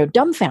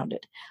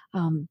dumbfounded.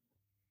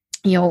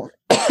 You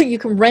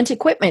can rent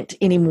equipment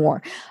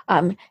anymore.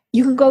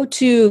 You can go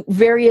to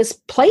various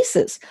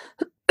places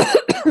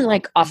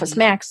like Office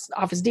Max,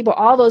 Office Depot,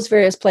 all those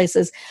various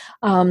places,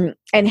 and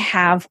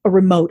have a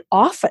remote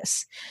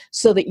office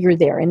so that you're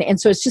there.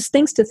 And so it's just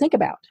things to think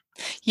about.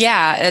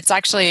 Yeah,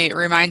 it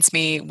reminds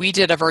me, we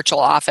did a virtual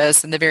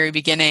office in the very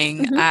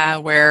beginning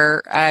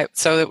where,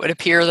 so it would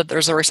appear that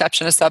there's a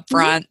receptionist up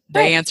front,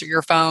 they answer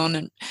your phone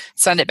and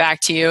send it back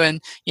to you.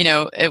 And,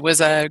 it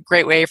was a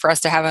great way for us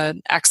to have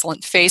an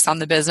excellent face on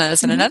the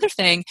business. And another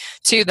thing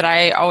too, that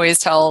I always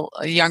tell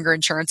younger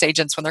insurance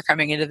agents when they're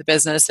coming into the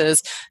business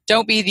is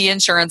don't be the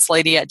insurance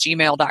lady at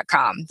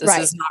gmail.com. This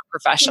is not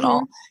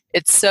professional.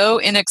 it's so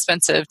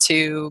inexpensive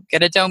to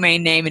get a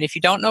domain name. And if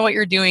you don't know what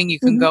you're doing, you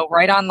can go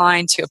right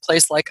online to a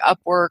place like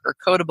Upwork or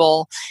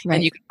Codable,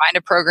 and you can find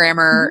a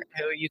programmer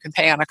who you can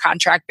pay on a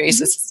contract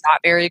basis. It's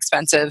not very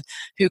expensive,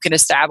 who can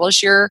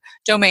establish your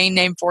domain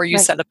name for you,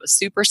 set up a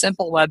super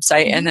simple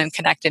website, and then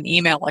connect an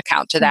email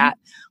account to that,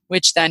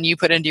 which then you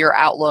put into your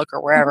Outlook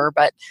or wherever.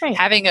 But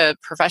having a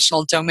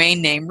professional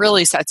domain name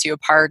really sets you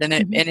apart, and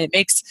it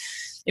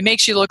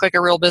makes you look like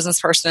a real business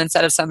person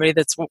instead of somebody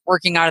that's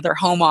working out of their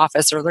home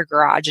office or their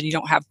garage, and you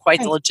don't have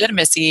quite the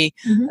legitimacy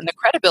and the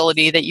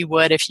credibility that you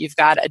would if you've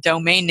got a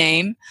domain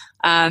name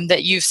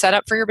that you've set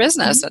up for your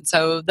business. And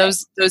so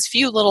those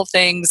few little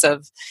things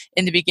of,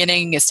 in the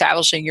beginning,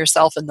 establishing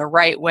yourself in the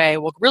right way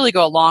will really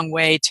go a long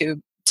way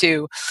to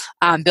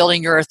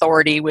building your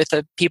authority with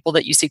the people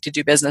that you seek to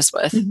do business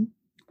with.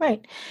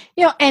 Right.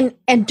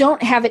 And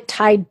don't have it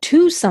tied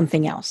to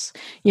something else.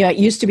 It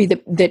used to be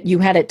that you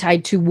had it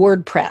tied to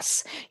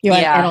WordPress,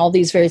 and all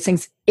these various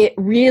things. It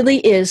really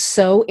is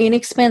so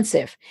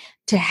inexpensive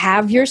to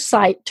have your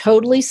site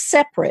totally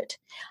separate.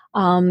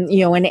 And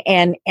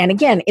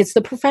again, it's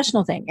the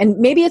professional thing. And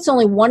maybe it's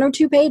only 1 or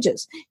 2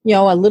 pages,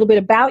 a little bit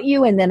about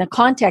you and then a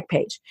contact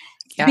page.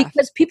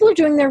 Because people are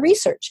doing their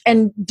research.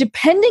 And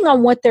depending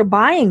on what they're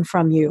buying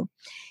from you,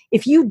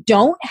 if you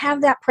don't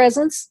have that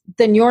presence,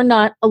 then you're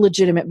not a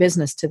legitimate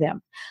business to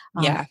them.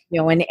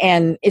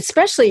 And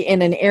especially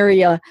in an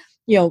area,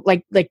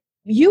 like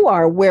you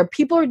are, where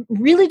people are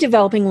really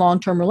developing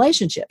long-term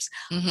relationships.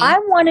 I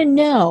want to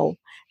know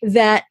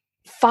that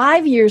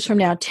 5 years from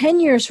now, 10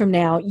 years from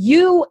now,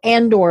 you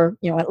or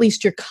at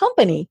least your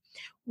company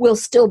will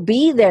still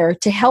be there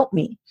to help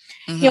me.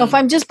 If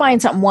I'm just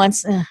buying something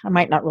once, I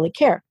might not really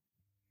care.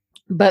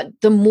 But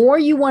the more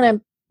you want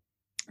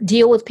to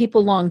deal with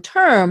people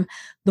long-term,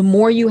 the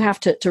more you have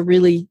to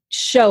really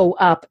show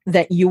up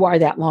that you are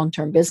that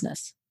long-term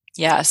business.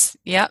 Yes.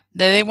 Yeah.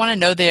 They want to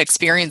know the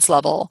experience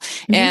level.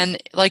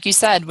 And like you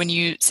said, when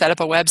you set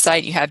up a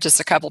website, you have just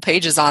a couple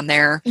pages on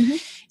there.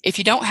 If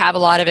you don't have a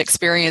lot of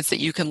experience that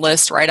you can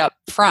list right up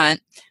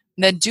front,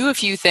 then do a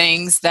few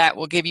things that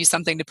will give you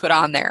something to put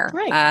on there.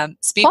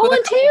 Speak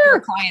volunteer with a couple of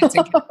your clients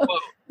and get a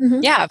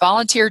quote. Yeah,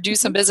 volunteer, do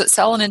some visits,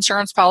 sell an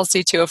insurance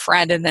policy to a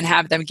friend, and then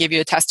have them give you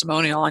a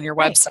testimonial on your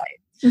website.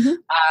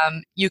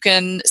 You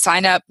can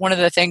sign up. One of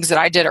the things that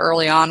I did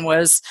early on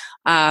was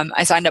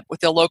I signed up with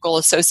the local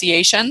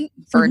association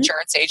for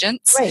insurance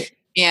agents.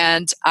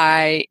 And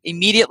I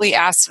immediately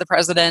asked the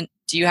president,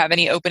 do you have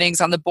any openings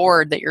on the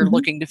board that you're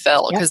looking to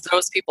fill? Because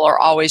those people are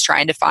always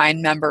trying to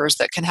find members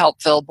that can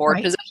help fill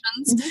board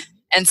positions.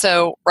 And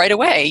so right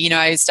away,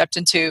 I stepped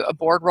into a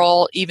board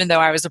role, even though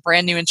I was a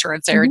brand new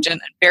insurance agent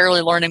and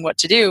barely learning what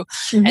to do.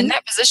 And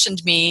that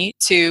positioned me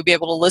to be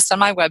able to list on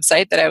my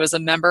website that I was a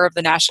member of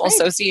the National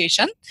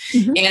Association.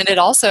 And it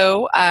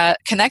also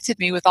connected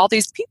me with all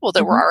these people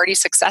that were already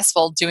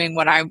successful doing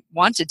what I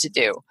wanted to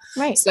do.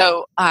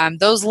 So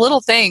those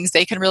little things,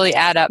 they can really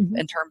add up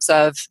in terms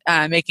of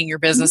making your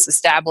business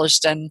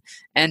established and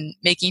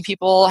making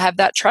people have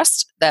that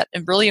trust, that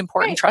really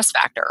important trust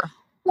factor.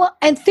 Well,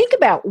 and think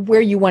about where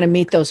you want to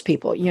meet those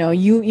people.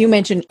 You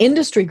mentioned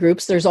industry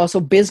groups. There's also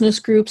business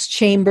groups,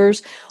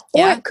 chambers,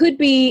 or it could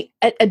be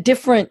a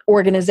different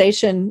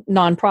organization,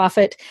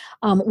 nonprofit,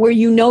 where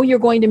you're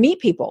going to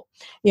meet people.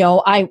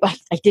 I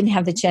didn't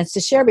have the chance to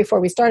share before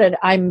we started.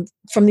 I'm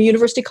from the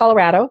University of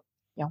Colorado.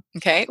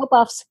 Go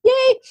Buffs!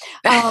 Yay!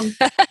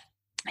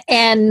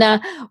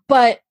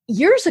 But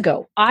years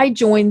ago, I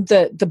joined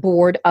the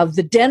board of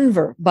the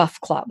Denver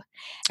Buff Club.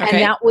 And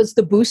that was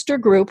the booster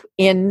group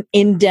in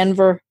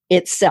Denver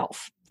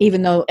itself,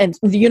 even though, and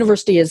the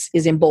university is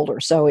in Boulder,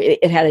 so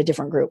it had a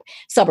different group,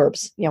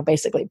 suburbs,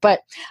 basically.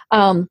 But,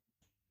 but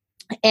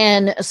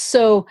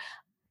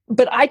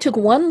I took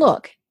one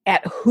look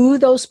at who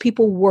those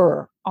people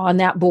were on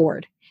that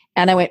board,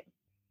 and I went,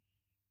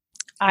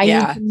 I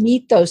need to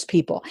meet those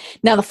people.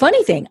 Now, the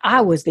funny thing,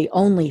 I was the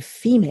only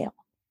female.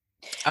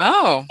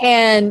 Oh.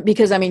 And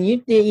because,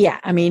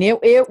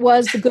 it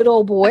was the good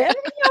old boy.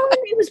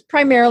 It was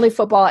primarily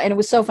football, and it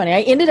was so funny.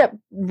 I ended up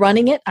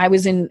running it. I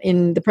was in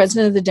the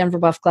president of the Denver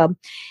Buff Club,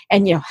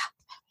 and,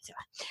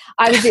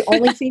 I was the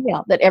only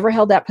female that ever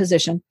held that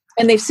position.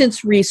 And they've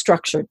since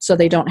restructured, so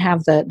they don't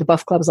have the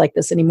buff clubs like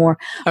this anymore.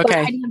 But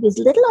I'd have these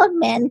little old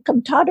men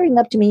come tottering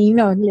up to me.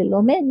 Little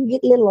old men, you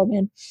get little old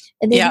men.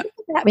 And they look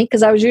at me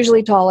because I was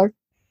usually taller.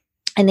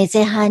 And they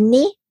say,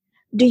 honey,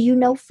 do you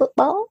know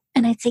football?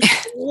 And I'd say,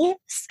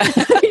 yes.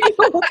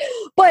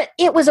 But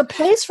it was a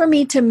place for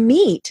me to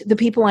meet the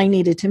people I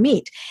needed to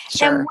meet.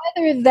 Sure. And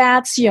whether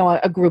that's,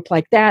 a group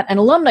like that, and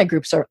alumni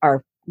groups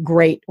are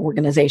great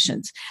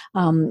organizations.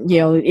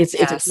 It's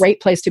a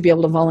great place to be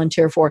able to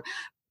volunteer for.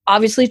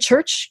 Obviously,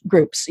 church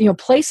groups,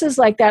 places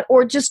like that,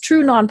 or just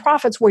true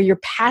nonprofits where your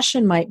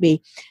passion might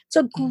be. It's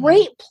a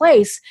great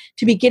place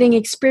to be getting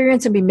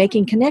experience and be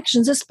making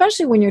connections,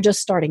 especially when you're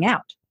just starting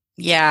out.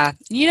 Yeah,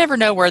 you never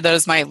know where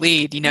those might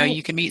lead.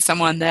 You can meet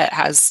someone that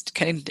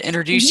can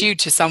introduce you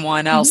to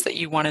someone else that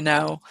you want to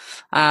know,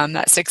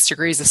 that 6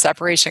 degrees of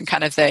separation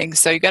kind of thing.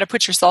 So you got to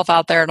put yourself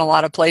out there in a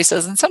lot of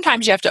places. And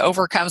sometimes you have to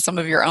overcome some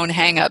of your own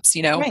hangups.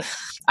 Right.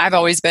 I've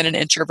always been an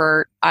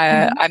introvert.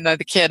 I'm the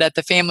kid at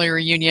the family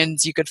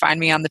reunions. You could find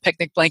me on the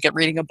picnic blanket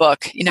reading a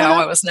book.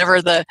 I was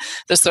never the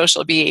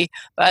social bee.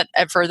 But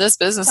for this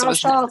business, it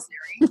was necessary.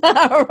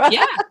 Right.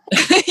 Yeah,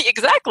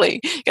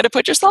 exactly. You got to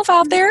put yourself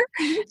out there,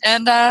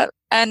 and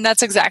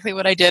that's exactly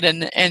what I did,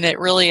 and it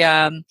really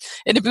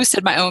it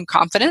boosted my own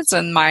confidence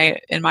and my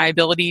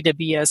ability to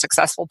be a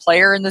successful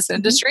player in this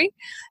industry,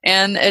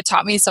 and it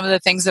taught me some of the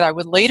things that I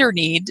would later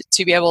need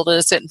to be able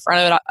to sit in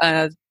front of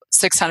a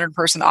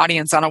 600-person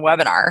audience on a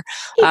webinar.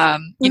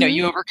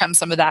 You overcome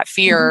some of that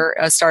fear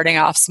starting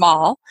off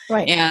small,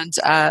 right, and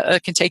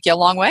it can take you a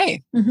long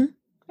way.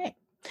 Right.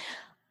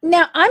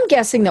 Now, I'm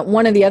guessing that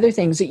one of the other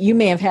things that you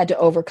may have had to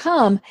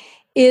overcome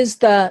is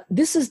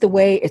this is the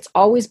way it's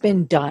always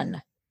been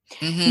done.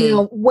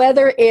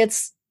 Whether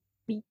it's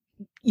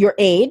your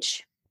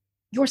age,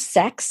 your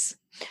sex,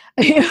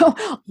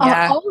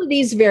 all of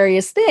these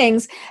various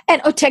things.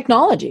 And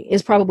technology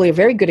is probably a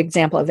very good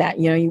example of that.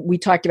 We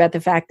talked about the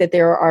fact that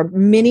there are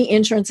many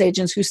insurance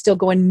agents who still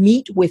go and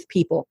meet with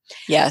people.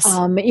 Yes.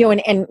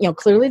 And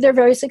clearly they're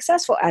very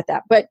successful at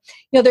that. But,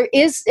 there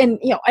is,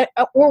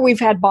 or we've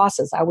had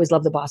bosses. I always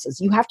love the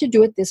bosses. You have to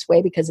do it this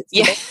way because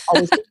it's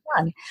always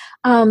been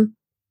done.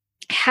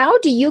 How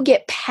do you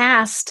get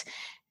past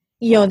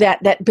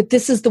but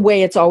this is the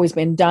way it's always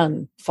been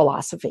done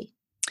philosophy?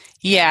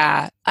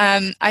 Yeah.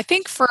 I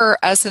think for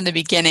us in the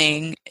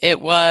beginning,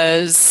 it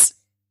was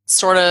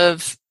sort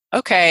of,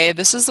 okay,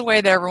 this is the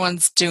way that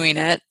everyone's doing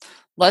it.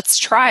 Let's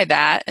try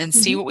that and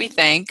see what we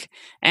think.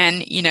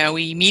 And,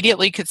 we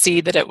immediately could see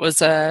that it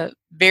was a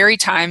very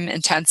time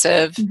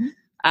intensive.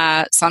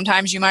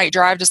 Sometimes you might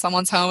drive to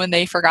someone's home and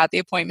they forgot the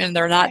appointment and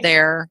they're not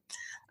there.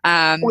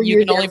 Or you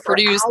can only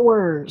produce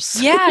hours.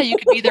 Yeah, you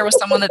could be there with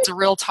someone that's a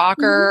real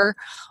talker,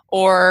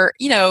 or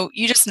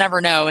you just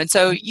never know. And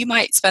so you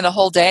might spend a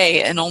whole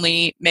day and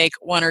only make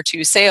 1 or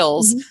 2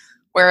 sales.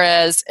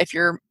 Whereas if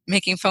you're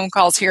making phone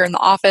calls here in the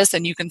office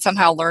and you can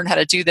somehow learn how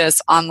to do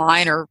this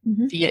online or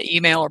via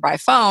email or by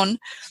phone,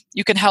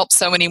 you can help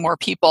so many more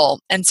people.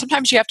 And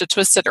sometimes you have to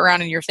twist it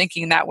around in your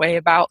thinking that way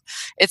about,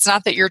 it's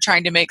not that you're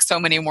trying to make so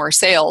many more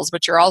sales,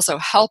 but you're also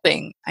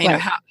helping,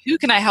 who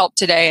can I help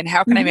today and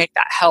how can I make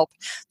that help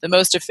the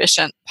most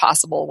efficient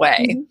possible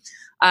way?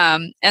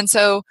 And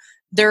so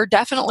there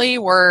definitely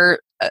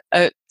were,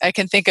 I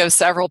can think of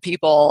several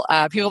people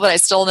that I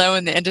still know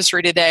in the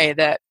industry today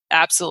that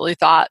absolutely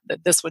thought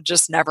that this would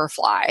just never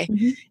fly.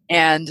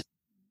 And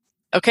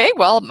okay,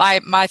 well,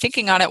 my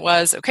thinking on it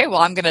was, okay, well,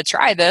 I'm going to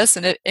try this.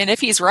 And if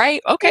he's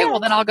right, okay, well,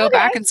 then I'll go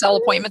back and sell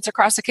appointments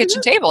across the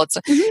kitchen table. It's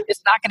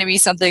not going to be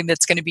something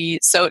that's going to be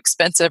so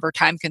expensive or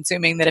time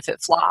consuming that if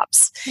it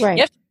flops, you have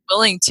to be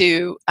willing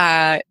to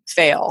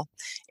fail.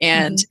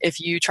 And if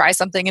you try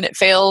something and it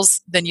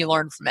fails, then you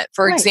learn from it.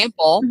 For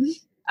example,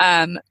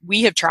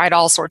 we have tried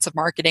all sorts of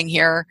marketing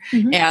here.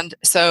 And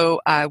so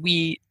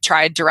we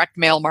tried direct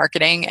mail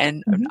marketing.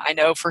 And I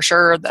know for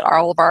sure that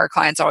all of our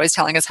clients are always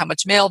telling us how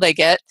much mail they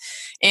get.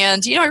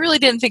 And, I really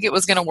didn't think it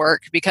was going to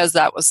work because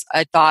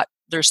I thought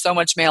there's so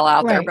much mail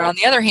out there. But on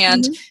the other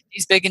hand,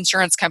 these big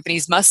insurance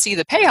companies must see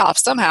the payoff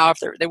somehow if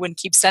they wouldn't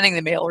keep sending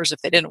the mailers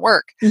if they didn't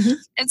work.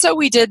 And so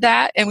we did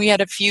that and we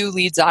had a few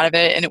leads out of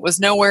it, and it was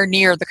nowhere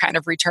near the kind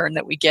of return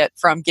that we get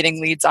from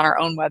getting leads on our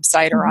own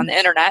website or on the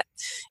internet.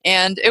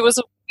 And it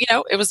was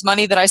it was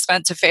money that I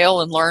spent to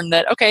fail and learn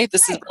that, okay,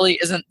 this really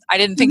isn't, I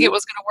didn't think it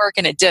was going to work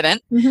and it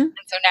didn't. And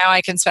so now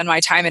I can spend my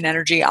time and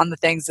energy on the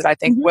things that I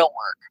think will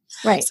work.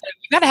 Right. So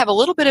you got to have a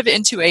little bit of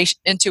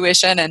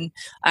intuition and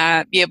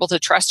be able to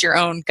trust your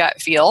own gut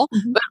feel.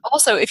 But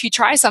also, if you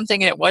try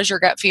something and it was your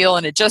gut feel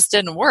and it just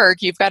didn't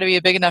work, you've got to be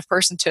a big enough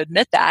person to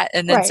admit that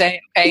and then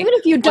say, okay, even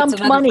if you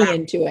dumped money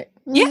into it.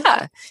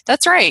 Yeah,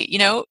 that's right.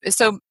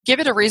 So give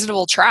it a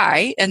reasonable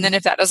try. And then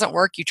if that doesn't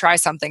work, you try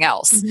something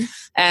else.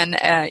 And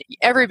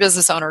every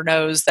business owner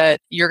knows that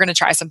you're going to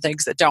try some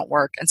things that don't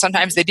work. And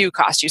sometimes they do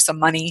cost you some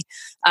money.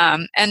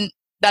 And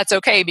that's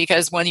okay,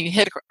 because when you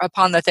hit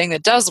upon the thing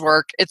that does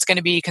work, it's going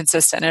to be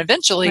consistent. And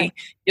eventually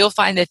you'll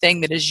find the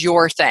thing that is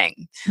your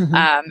thing.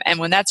 And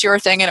when that's your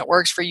thing and it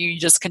works for you, you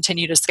just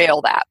continue to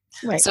scale that.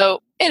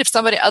 So, and if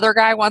other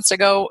guy wants to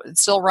go and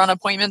still run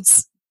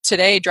appointments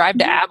today, drive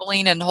to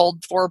Abilene and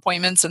hold 4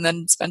 appointments and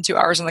then spend 2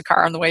 hours in the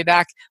car on the way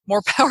back,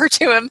 more power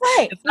to him.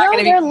 It's not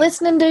they're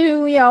listening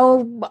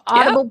to,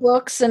 Audible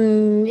books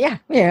and yeah.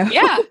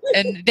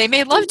 And they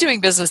may love doing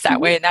business that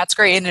way, and that's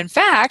great. And in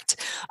fact,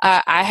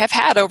 I have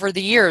had over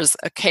the years,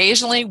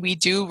 occasionally we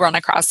do run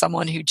across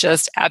someone who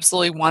just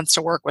absolutely wants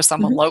to work with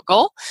someone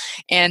local.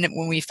 And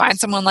when we find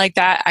someone like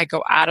that, I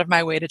go out of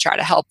my way to try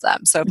to help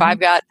them. So if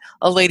I've got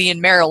a lady in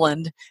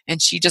Maryland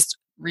and she just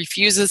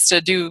refuses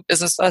to do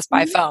business with us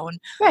by phone,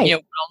 what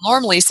I'll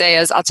normally say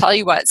is, I'll tell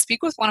you what,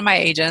 speak with one of my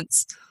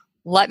agents,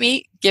 let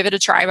me give it a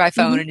try by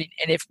phone. Mm-hmm.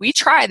 And if we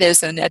try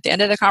this and at the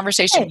end of the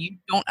conversation, Right. you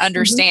don't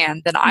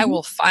understand, then I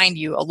will find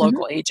you a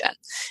local agent.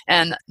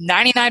 And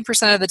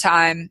 99% of the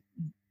time,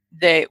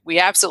 we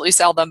absolutely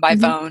sell them by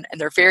phone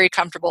and they're very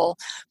comfortable.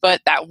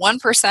 But that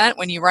 1%,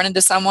 when you run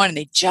into someone and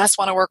they just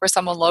want to work with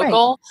someone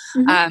local,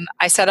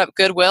 I set up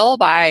Goodwill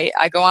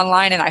I go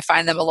online and I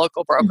find them a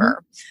local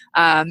broker.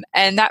 And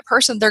that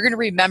person, they're going to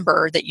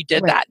remember that you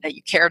did that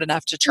you cared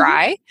enough to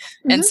try.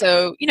 And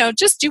so,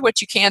 just do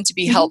what you can to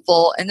be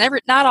helpful. And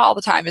not all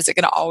the time is it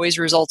going to always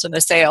result in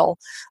a sale.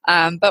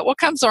 But what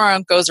comes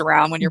around goes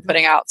around when you're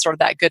putting out sort of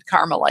that good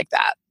karma like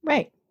that.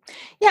 Right.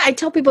 Yeah, I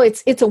tell people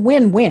it's a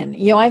win-win.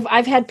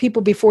 I've had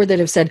people before that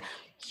have said,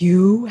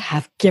 "You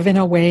have given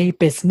away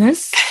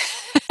business."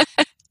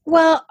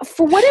 Well,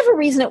 for whatever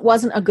reason, it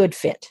wasn't a good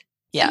fit.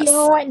 Yes.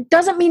 It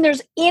doesn't mean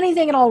there's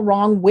anything at all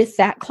wrong with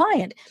that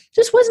client.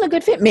 Just wasn't a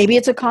good fit. Maybe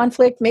it's a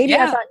conflict. Maybe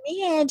I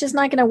thought, just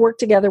not going to work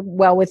together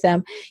well with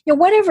them.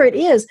 Whatever it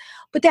is.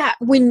 But that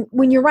when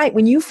you're right,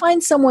 when you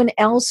find someone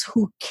else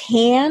who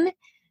can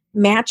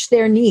match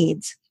their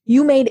needs,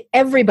 you made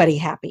everybody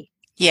happy.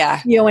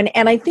 Yeah.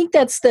 And I think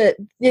that's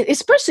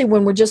especially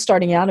when we're just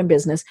starting out in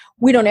business,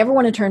 we don't ever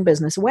want to turn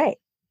business away.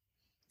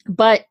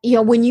 But,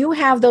 when you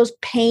have those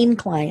pain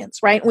clients,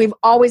 right? We've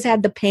always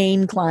had the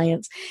pain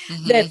clients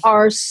that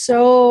are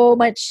so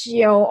much,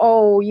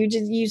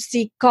 you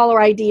see caller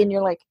ID and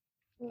you're like,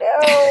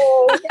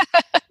 no,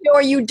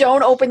 or you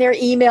don't open their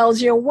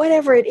emails,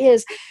 whatever it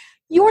is.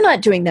 You're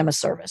not doing them a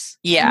service.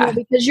 Yeah.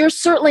 Because you're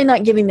certainly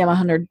not giving them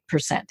 100%.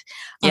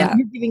 Yeah.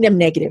 You're giving them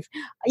negative.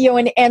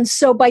 And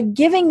so by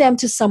giving them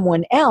to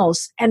someone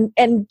else and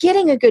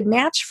getting a good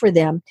match for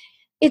them,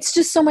 it's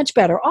just so much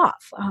better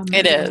off.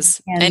 It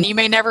is. And you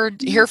may never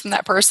hear from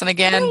that person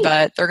again,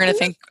 but they're going to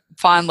think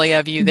fondly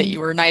of you that you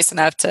were nice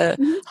enough to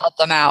help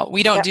them out.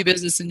 We don't do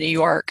business in New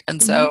York.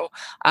 And so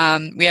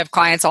we have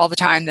clients all the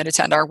time that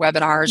attend our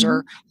webinars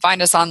or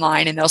find us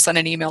online and they'll send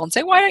an email and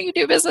say, why don't you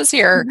do business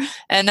here?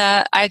 And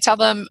I tell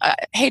them,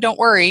 hey, don't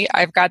worry.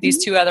 I've got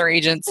these 2 other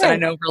agents that I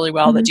know really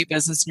well that do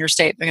business in your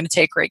state. They're going to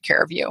take great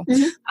care of you.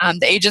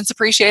 The agents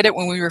appreciate it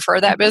when we refer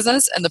that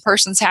business and the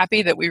person's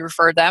happy that we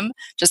referred them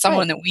to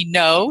someone that we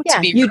know to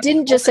be. You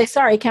didn't just say,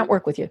 sorry, I can't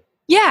work with you.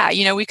 Yeah,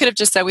 we could have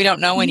just said we don't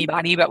know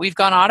anybody, but we've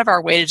gone out of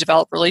our way to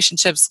develop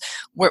relationships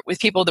with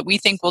people that we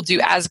think will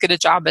do as good a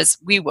job as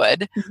we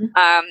would.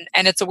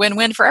 And it's a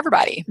win-win for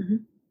everybody.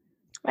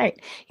 Right.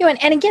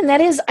 And again,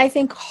 that is, I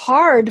think,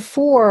 hard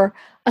for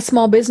a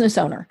small business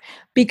owner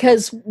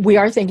because we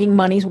are thinking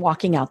money's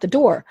walking out the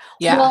door.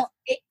 Yeah. Well,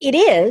 it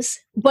is,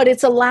 but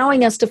it's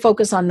allowing us to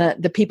focus on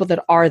the people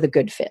that are the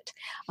good fit.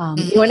 And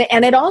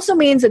it also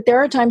means that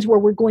there are times where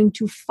we're going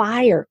to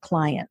fire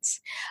clients.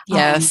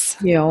 Yes.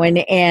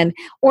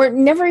 Or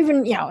never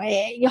even,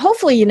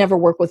 hopefully you never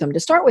work with them to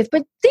start with,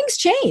 but things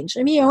change.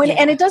 And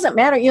it doesn't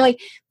matter.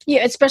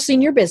 Especially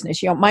in your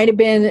business, it might have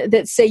been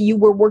that, say, you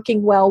were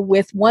working well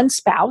with one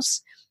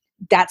spouse,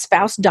 that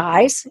spouse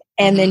dies,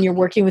 and then you're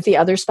working with the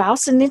other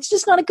spouse, and it's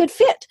just not a good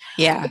fit.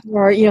 Yeah.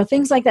 Or,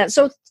 things like that.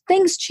 So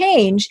things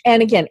change.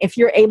 And again, if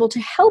you're able to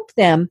help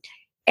them,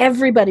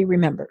 everybody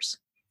remembers.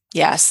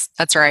 Yes,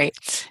 that's right.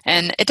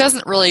 And it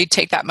doesn't really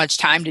take that much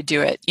time to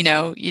do it.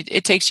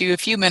 It takes you a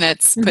few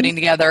minutes putting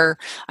together.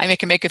 I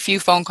can make a few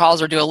phone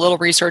calls or do a little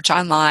research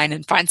online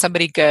and find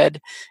somebody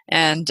good.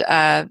 And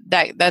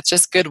that's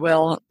just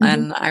goodwill.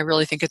 And I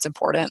really think it's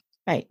important.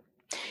 Right.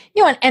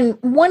 And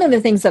one of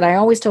the things that I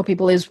always tell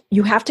people is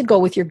you have to go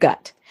with your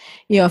gut.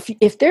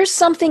 If there's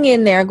something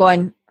in there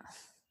going,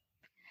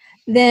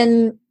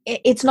 then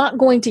it's not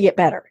going to get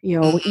better.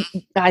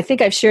 I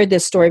think I've shared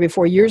this story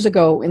before years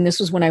ago, and this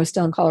was when I was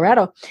still in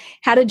Colorado.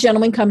 Had a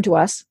gentleman come to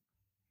us,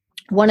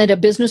 wanted a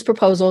business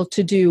proposal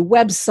to do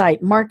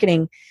website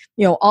marketing,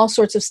 all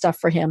sorts of stuff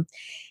for him.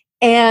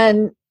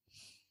 And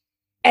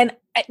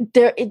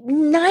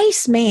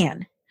nice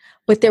man,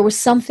 but there was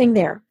something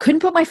there. Couldn't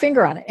put my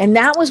finger on it. And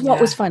that was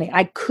what was funny.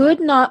 I could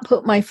not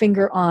put my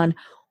finger on.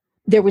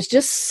 There was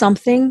just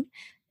something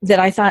that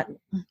I thought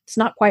it's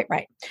not quite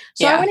right.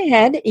 So I went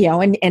ahead,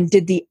 and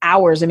did the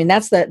hours.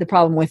 That's the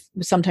problem with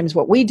sometimes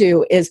what we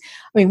do is,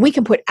 we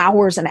can put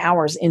hours and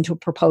hours into a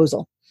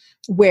proposal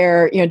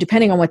where,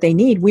 depending on what they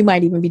need, we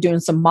might even be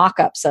doing some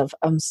mock-ups of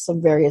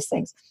some various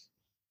things.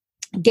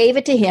 Gave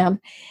it to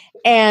him.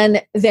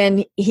 And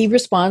then he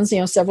responds,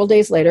 several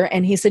days later,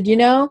 and he said,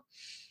 didn't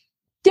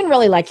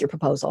really like your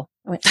proposal.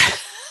 I went,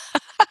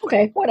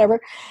 okay, whatever.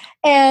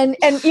 And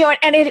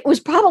it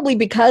was probably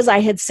because I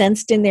had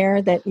sensed in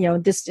there that,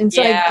 this, and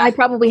so I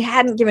probably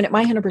hadn't given it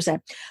my 100%.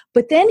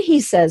 But then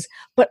he says,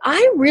 but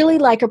I really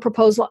like a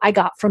proposal I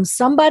got from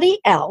somebody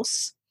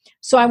else,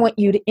 so I want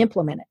you to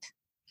implement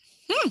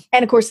it.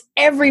 And of course,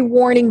 every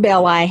warning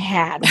bell I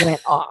had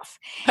went off.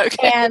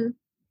 Okay. And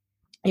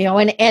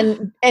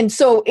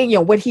so,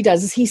 what he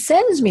does is he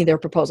sends me their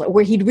proposal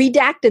where he'd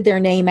redacted their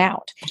name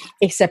out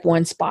except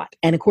one spot.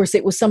 And of course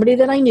it was somebody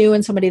that I knew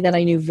and somebody that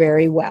I knew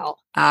very well.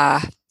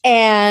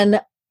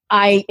 And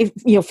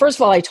first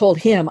of all, I told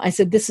him, I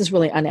said, this is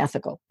really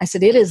unethical. I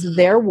said, it is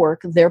their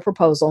work, their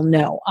proposal.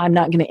 No, I'm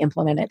not going to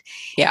implement it.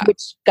 Yeah.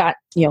 Which got,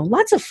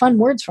 lots of fun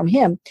words from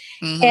him.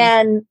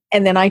 Mm-hmm.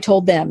 And then I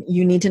told them,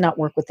 you need to not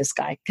work with this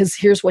guy because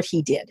here's what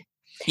he did.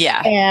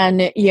 Yeah.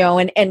 And,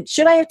 and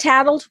should I have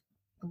tattled?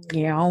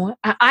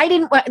 I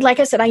didn't, like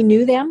I said, I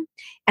knew them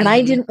and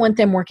I didn't want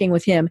them working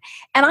with him.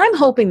 And I'm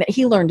hoping that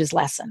he learned his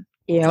lesson.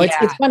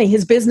 It's funny.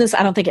 His business,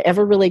 I don't think it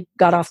ever really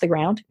got off the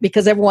ground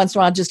because every once in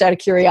a while, just out of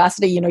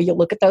curiosity, you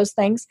look at those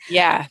things.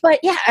 Yeah. But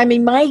yeah, I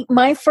mean,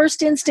 my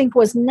first instinct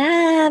was,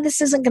 nah,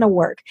 this isn't going to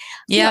work.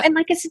 Yeah. And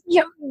like I said,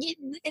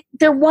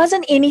 there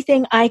wasn't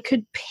anything I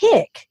could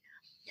pick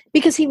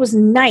because he was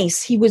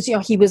nice. He was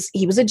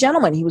a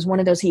gentleman. He was one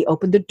of those, he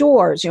opened the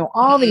doors,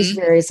 all these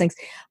various things,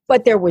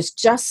 but there was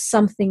just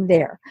something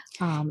there.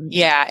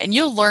 And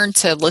you'll learn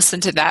to listen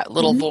to that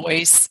little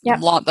voice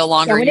the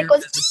longer when you're it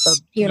goes,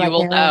 you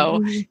will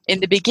know. In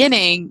the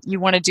beginning, you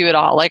want to do it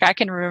all. Like I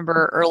can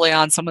remember early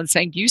on someone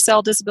saying, do you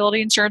sell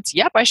disability insurance?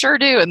 Yep, I sure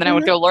do. And then I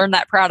would go learn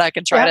that product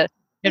and try to,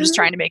 just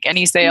trying to make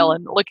any sale.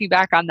 And looking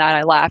back on that,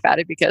 I laugh at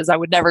it because I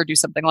would never do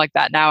something like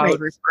that. Now I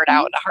would refer it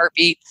out in a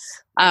heartbeat.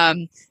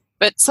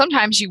 But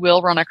sometimes you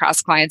will run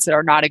across clients that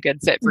are not a good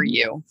fit for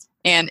you.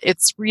 And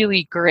it's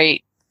really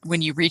great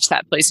when you reach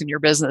that place in your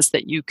business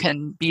that you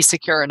can be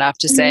secure enough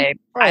to say,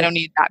 I don't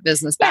need that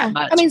business that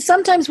much. I mean,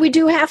 sometimes we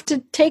do have to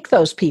take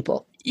those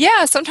people.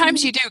 Yeah,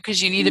 sometimes you do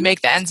because you need to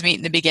make the ends meet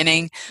in the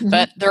beginning.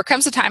 But there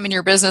comes a time in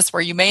your business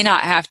where you may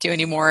not have to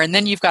anymore. And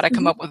then you've got to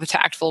come up with a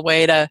tactful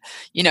way to,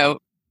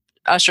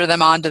 usher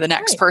them on to the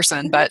next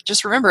person. But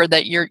just remember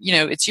that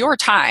it's your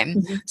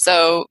time.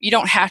 So you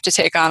don't have to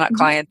take on a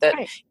client that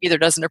either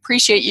doesn't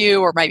appreciate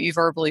you or might be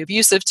verbally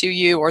abusive to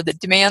you or that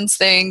demands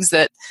things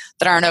that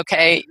aren't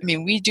okay. I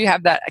mean, we do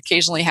have that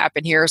occasionally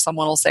happen here.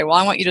 Someone will say, well,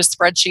 I want you to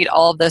spreadsheet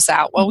all of this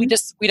out. Well, we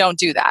don't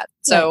do that.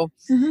 So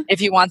if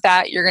you want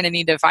that, you're going to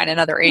need to find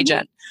another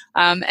agent.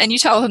 And you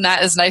tell them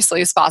that as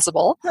nicely as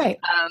possible. Right.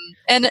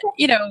 And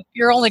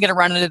you're only going to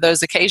run into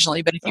those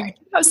occasionally, but if you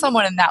have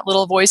someone in that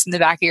little voice in the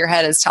back of your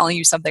head is telling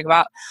you something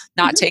about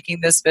not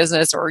taking this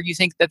business, or you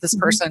think that this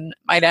person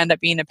might end up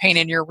being a pain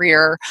in your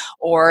rear,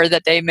 or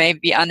that they may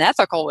be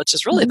unethical, which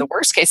is really the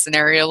worst case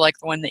scenario, like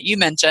the one that you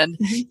mentioned,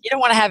 you don't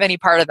want to have any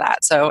part of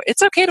that. So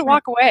it's okay to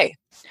walk away.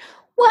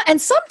 Well,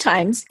 and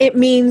sometimes it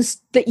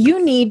means that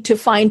you need to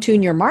fine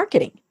tune your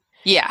marketing.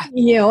 Yeah.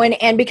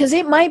 And because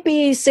it might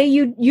be, say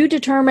you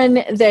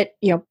determine that,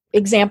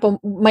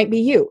 example might be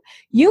you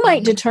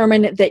might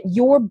determine that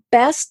your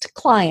best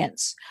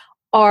clients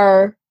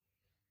are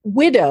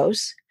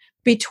widows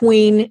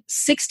between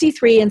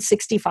 63 and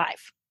 65.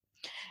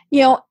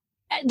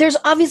 There's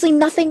obviously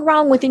nothing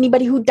wrong with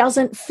anybody who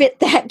doesn't fit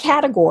that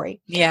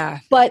category. Yeah.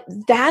 But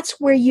that's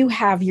where you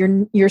have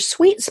your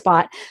sweet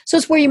spot. So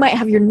it's where you might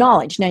have your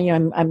knowledge.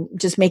 Now, I'm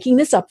just making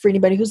this up for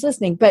anybody who's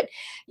listening, but,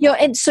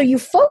 and so you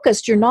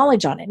focused your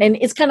knowledge on it. And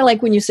it's kind of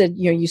like when you said,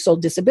 you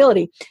sold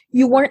disability,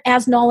 you weren't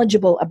as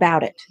knowledgeable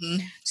about it.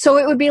 So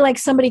it would be like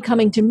somebody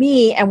coming to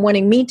me and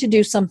wanting me to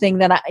do something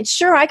that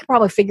I could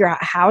probably figure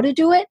out how to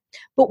do it,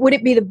 but would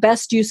it be the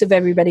best use of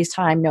everybody's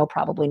time? No,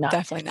 probably not.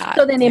 Definitely not.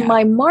 So then in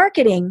my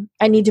marketing,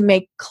 I need to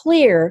make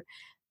clear,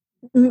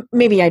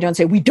 maybe I don't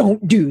say we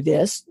don't do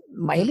this,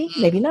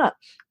 maybe not,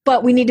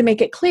 but we need to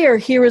make it clear,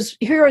 here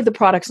are the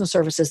products and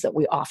services that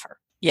we offer.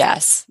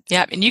 Yes.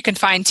 Yeah. And you can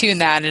fine tune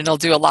that and it'll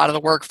do a lot of the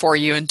work for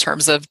you in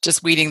terms of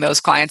just weeding those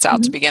clients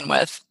out to begin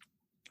with.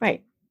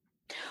 Right.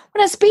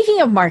 Well, now,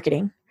 speaking of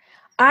marketing,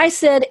 I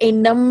said a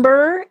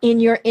number in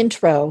your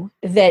intro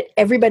that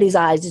everybody's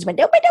eyes just went,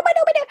 no,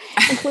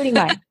 including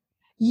mine.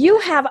 You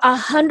have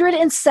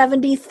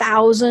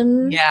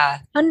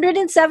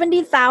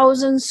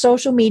 170,000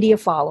 social media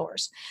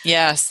followers.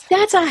 Yes.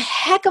 That's a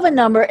heck of a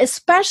number,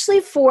 especially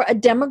for a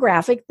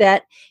demographic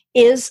that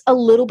is a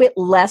little bit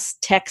less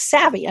tech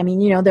savvy. I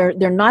mean,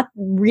 they're not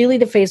really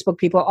the Facebook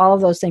people, all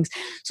of those things.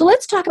 So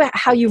let's talk about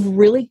how you've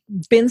really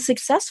been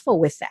successful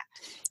with that.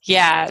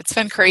 Yeah, it's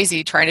been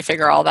crazy trying to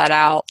figure all that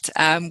out.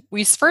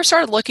 We first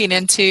started looking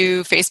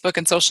into Facebook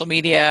and social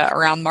media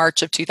around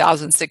March of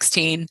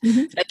 2016.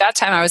 At that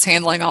time, I was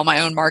handling all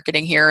my own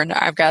marketing here, and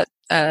I've got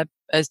a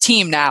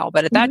team now,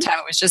 but at that time,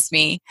 it was just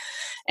me.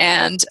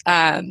 And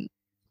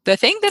the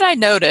thing that I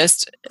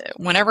noticed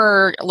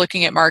whenever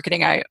looking at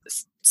marketing, I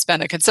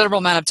spend a considerable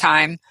amount of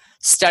time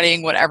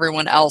studying what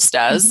everyone else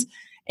does.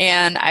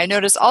 And I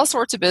noticed all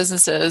sorts of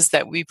businesses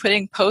that we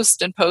putting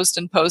post and post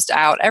and post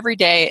out every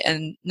day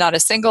and not a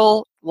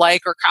single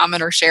like or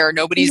comment or share.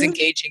 Nobody's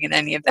engaging in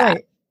any of that.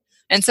 Right.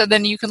 And so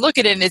then you can look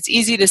at it and it's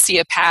easy to see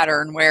a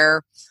pattern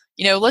where,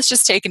 let's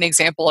just take an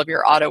example of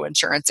your auto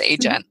insurance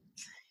agent.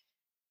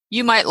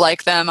 You might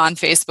like them on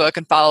Facebook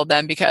and follow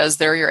them because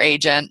they're your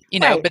agent,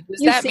 but does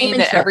that mean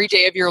that every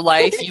day of your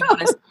life you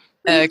want to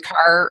a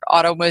car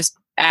auto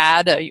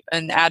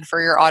an ad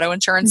for your auto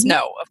insurance?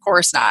 No, of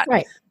course not.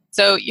 Right.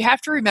 So you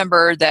have to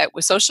remember that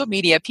with social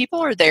media, people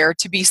are there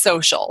to be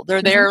social.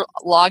 They're there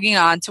logging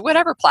on to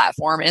whatever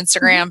platform,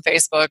 Instagram,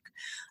 Facebook.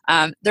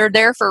 They're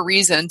there for a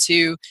reason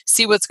to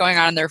see what's going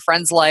on in their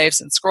friends'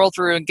 lives and scroll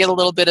through and get a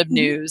little bit of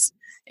news.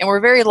 And we're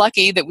very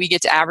lucky that we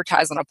get to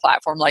advertise on a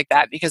platform like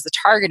that because the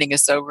targeting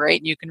is so great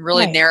and you can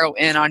really narrow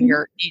in on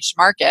your niche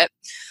market.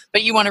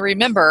 But you want to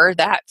remember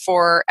that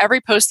for every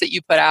post that you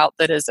put out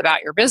that is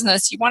about your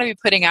business, you want to be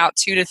putting out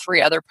 2 to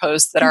 3 other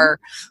posts that are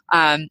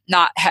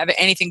not have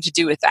anything to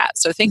do with that.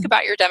 So think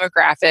about your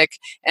demographic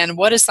and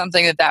what is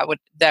something that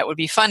would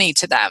be funny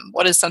to them.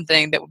 What is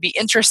something that would be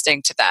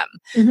interesting to them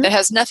that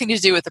has nothing to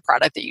do with the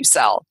product that you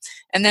sell.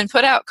 And then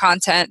put out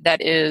content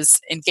that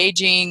is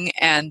engaging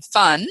and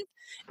fun.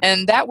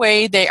 And that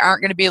way they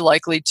aren't going to be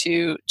likely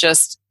to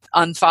just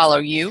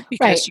unfollow you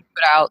because you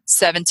put out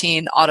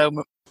 17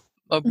 auto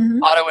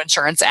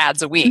insurance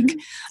ads a week.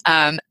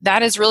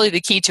 That is really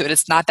the key to it.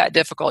 It's not that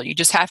difficult. You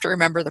just have to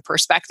remember the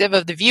perspective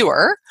of the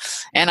viewer.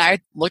 And I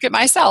look at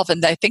myself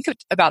and I think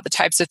about the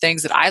types of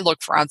things that I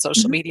look for on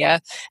social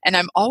media. And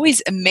I'm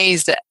always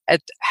amazed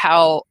at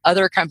how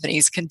other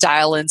companies can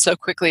dial in so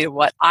quickly to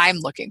what I'm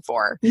looking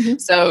for.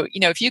 So,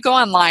 if you go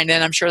online,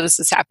 and I'm sure this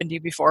has happened to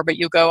you before, but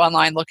you go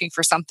online looking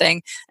for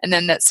something, and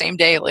then that same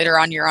day later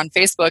on, you're on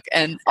Facebook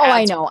and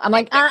I know. I'm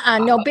like,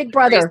 no, Big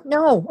Brother,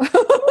 no.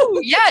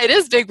 Yeah, it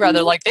is Big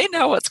Brother. Like they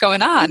know what's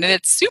going on, and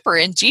it's super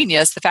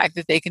ingenious the fact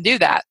that they can do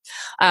that.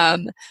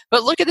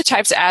 But look at the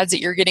types of ads that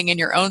you're getting in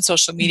your own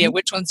social media.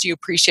 Which ones do you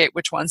appreciate?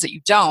 Which ones that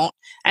you don't?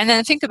 And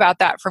then think about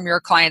that from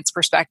your client's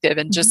perspective,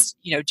 and just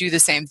do the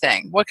same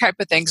thing. What type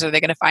of things are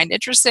they going to find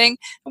interesting,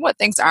 and what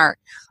things aren't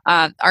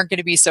going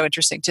to be so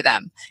interesting to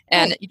them?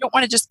 And you don't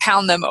want to just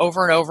pound them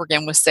over and over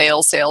again with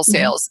sales.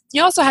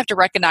 You also have to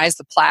recognize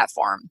the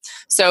platform.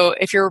 So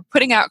if you're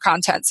putting out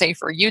content, say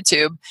for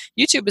YouTube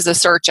is a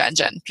search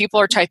engine. People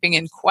are typing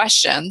in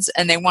questions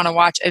and they want to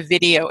watch a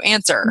video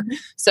answer.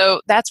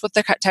 So that's what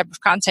the type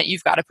of content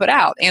you've got to put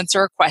out.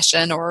 Answer a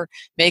question or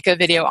make a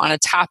video on a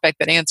topic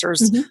that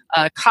answers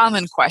a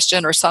common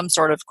question or some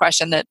sort of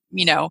question that,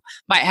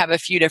 might have a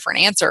few different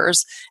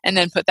answers, and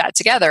then put that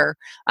together.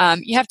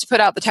 You have to put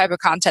out the type of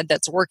content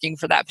that's working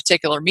for that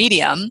particular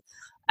medium.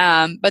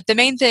 But the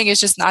main thing is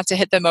just not to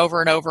hit them over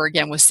and over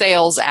again with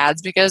sales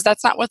ads, because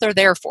that's not what they're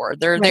there for.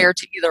 They're there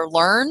to either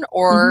learn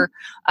or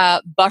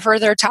buffer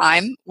their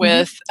time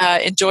with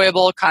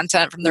enjoyable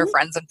content from their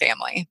friends and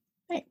family.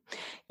 Right.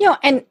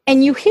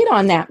 And you hit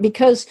on that,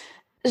 because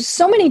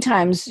so many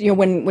times,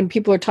 when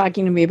people are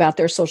talking to me about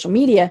their social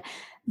media,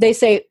 they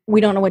say,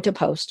 we don't know what to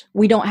post.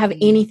 We don't have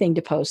anything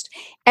to post.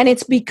 And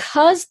it's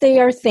because they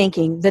are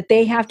thinking that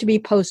they have to be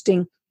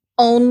posting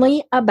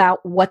only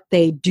about what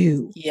they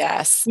do.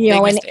 Yes.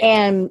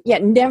 And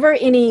never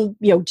any,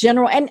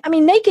 general. And I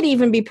mean, they could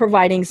even be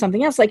providing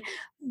something else. Like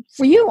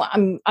for you,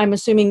 I'm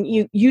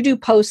assuming you do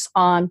posts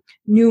on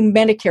new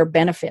Medicare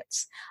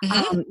benefits.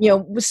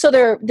 So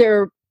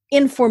they're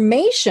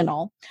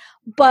informational,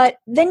 but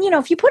then,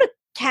 if you put a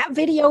cat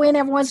video in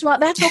every once in a while,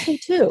 that's okay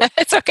too.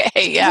 It's okay.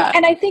 Yeah.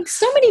 And I think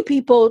so many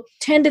people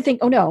tend to think,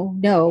 oh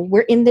no,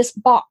 we're in this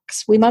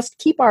box. We must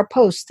keep our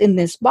posts in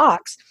this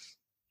box.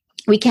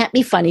 We can't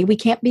be funny. We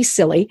can't be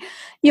silly,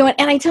 and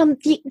I tell them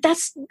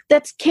that's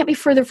can't be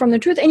further from the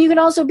truth. And you can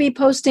also be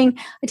posting.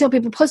 I tell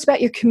people, post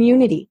about your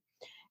community.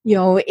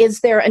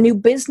 Is there a new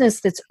business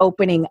that's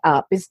opening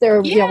up? Is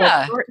there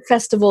a art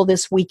festival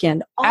this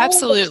weekend? All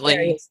Absolutely.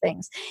 Various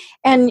things.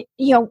 And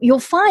you'll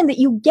find that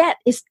you get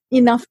is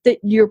enough that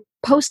you're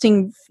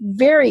posting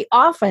very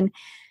often,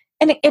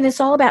 and it's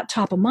all about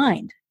top of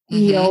mind.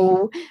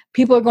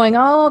 People are going,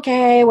 oh,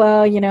 okay,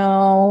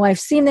 well, I've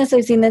seen this.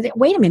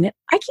 Wait a minute.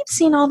 I keep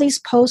seeing all these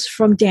posts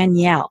from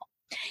Danielle.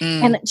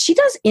 And she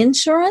does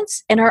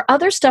insurance, and her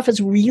other stuff is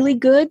really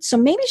good. So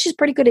maybe she's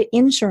pretty good at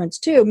insurance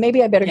too.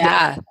 Maybe I better get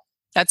her.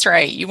 That's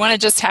right. You want to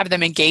just have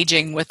them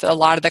engaging with a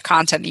lot of the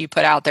content that you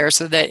put out there,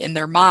 so that in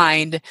their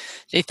mind,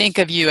 they think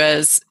of you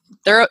as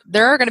they're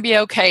going to be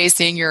okay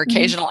seeing your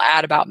occasional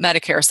ad about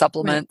Medicare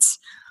supplements.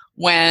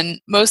 When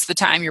most of the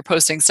time you're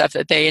posting stuff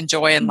that they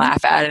enjoy and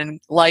laugh at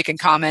and like and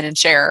comment and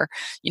share,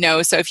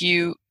 so if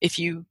you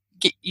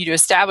get you to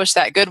establish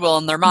that goodwill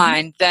in their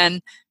mind,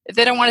 then if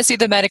they don't want to see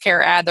the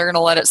Medicare ad, they're going to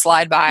let it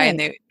slide by and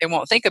they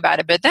won't think about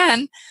it. But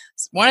then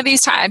one of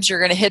these times you're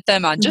going to hit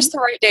them on just the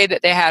right day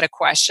that they had a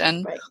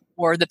question,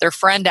 or that their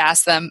friend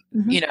asked them,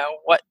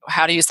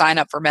 how do you sign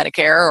up for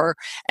Medicare?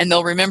 And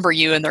they'll remember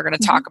you, and they're going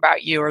to talk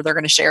about you, or they're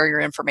going to share your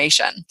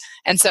information.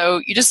 And so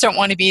you just don't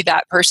want to be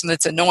that person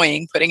that's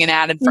annoying, putting an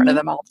ad in front of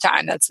them all the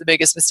time. That's the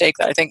biggest mistake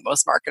that I think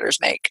most marketers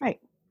make. Right.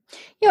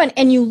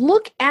 And you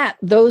look at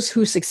those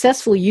who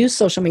successfully use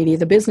social media,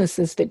 the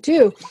businesses that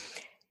do,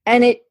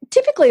 and it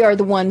typically are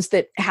the ones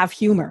that have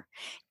humor.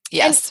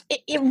 Yes. And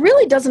it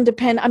really doesn't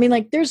depend. I mean,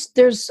 like there's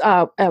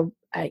a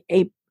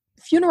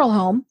funeral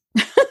home.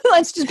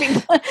 Let's just be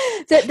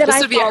that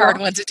this would be a hard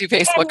one to do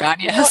Facebook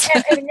on. Yes.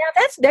 And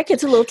now that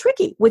gets a little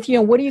tricky with,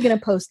 what are you going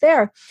to post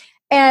there?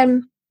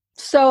 And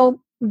so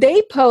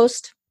they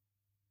post,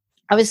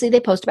 obviously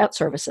they post about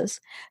services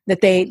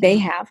that they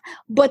have,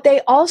 but they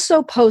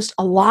also post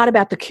a lot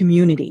about the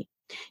community.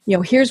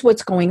 Here's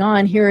what's going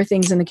on. Here are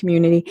things in the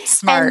community.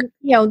 Smart.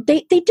 And,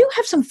 they do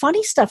have some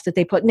funny stuff that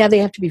they put. Now they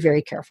have to be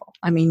very careful.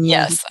 I mean,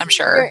 yes, I'm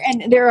sure.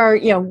 There are,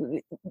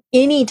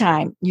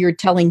 anytime you're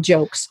telling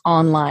jokes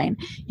online,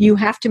 you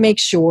have to make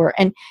sure,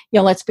 and,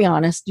 let's be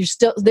honest,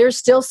 there's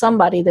still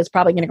somebody that's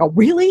probably going to go,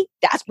 really?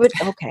 That's what,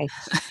 okay.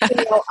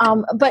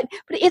 But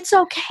it's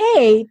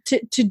okay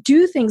to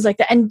do things like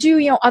that and do,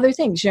 other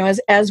things,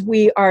 as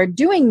we are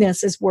doing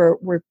this, as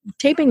we're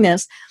taping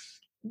this,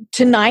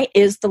 tonight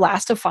is the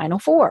last of Final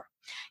Four.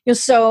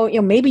 So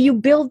maybe you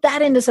build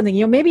that into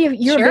something. Maybe if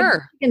you're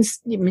sure.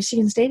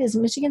 Michigan State, is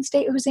Michigan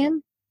State who's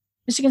in?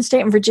 Michigan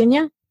State and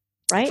Virginia,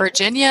 right?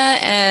 Virginia,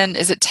 and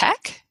is it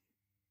Tech?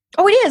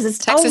 Oh, it is. It's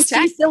Texas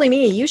Tech. Silly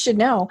me. You should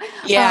know.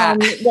 Yeah.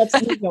 That's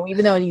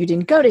even though you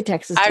didn't go to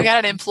Texas Tech. I've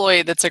got an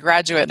employee that's a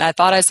graduate, and I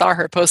thought I saw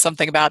her post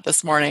something about it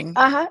this morning.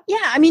 Yeah.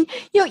 I mean,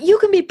 you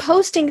can be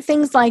posting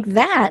things like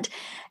that.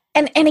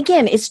 And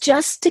again, it's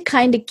just to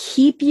kind of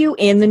keep you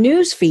in the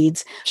news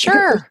feeds. Sure.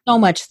 There's so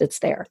much that's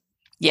there.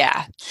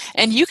 Yeah.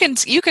 And you can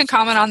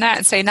comment on that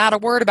and say not a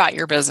word about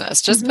your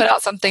business. Just put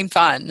out something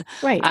fun.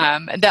 Right.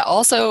 And that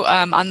also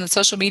on the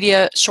social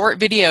media, short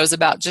videos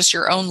about just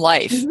your own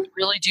life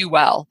really do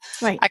well.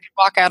 Right. I could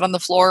walk out on the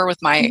floor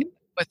with my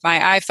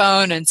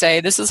iPhone and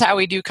say, this is how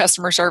we do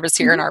customer service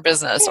here in our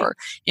business. Or,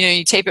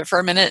 you tape it for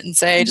a minute and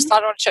say, just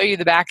thought I want to show you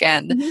the back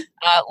end.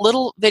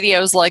 Little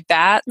videos like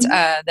that,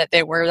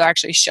 where they're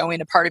actually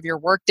showing a part of your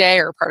workday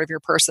or part of your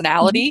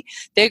personality,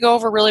 they go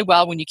over really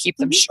well when you keep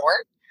them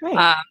short.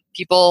 Right.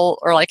 People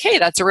are like, hey,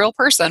 that's a real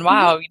person.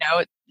 Wow.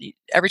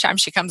 Every time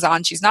she comes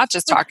on, she's not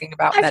just talking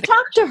about I've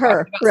talked to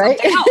her, right?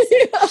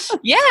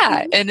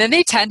 Yeah. And then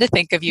they tend to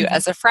think of you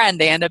as a friend.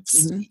 They end up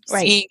seeing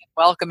and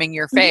welcoming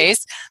your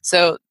face.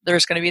 So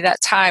there's going to be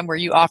that time where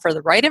you offer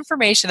the right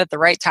information at the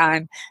right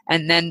time,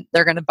 and then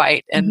they're going to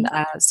bite. And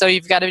so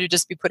you've got to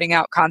just be putting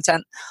out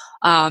content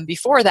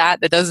before that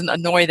doesn't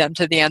annoy them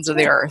to the ends of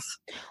the earth.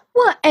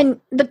 Well,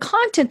 and the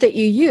content that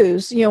you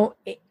use,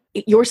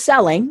 you're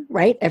selling,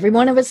 right? Every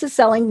one of us is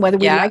selling, whether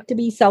we like to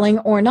be selling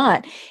or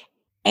not.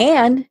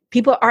 And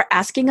people are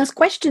asking us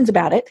questions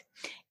about it.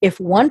 If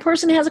one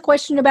person has a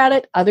question about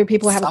it, other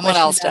people have someone a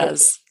question else about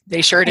does. it.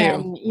 They sure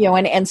do.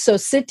 And so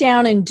sit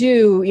down and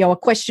do, a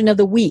question of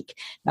the week,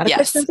 not a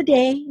question of the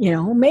day,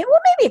 maybe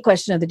a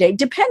question of the day,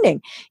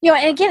 depending,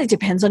 and again, it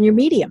depends on your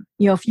medium.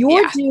 If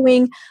you're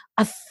doing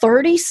a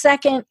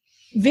 30-second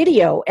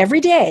video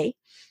every day,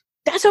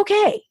 that's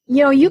okay.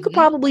 You could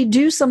probably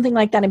do something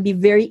like that and be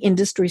very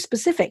industry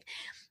specific.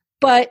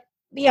 But,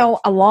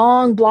 a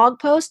long blog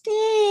post,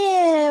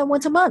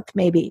 once a month,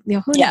 maybe. Who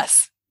knows?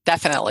 Yes,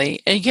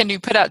 definitely. And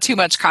you put out too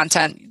much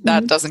content,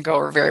 that doesn't go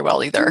over very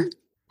well either.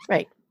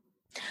 Right.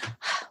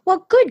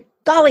 Well, good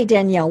golly,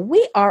 Danielle,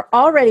 we are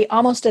already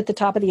almost at the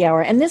top of the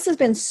hour, and this has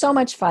been so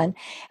much fun.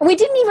 And we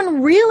didn't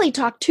even really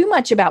talk too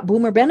much about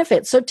Boomer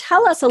Benefits. So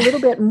tell us a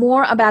little bit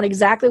more about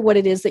exactly what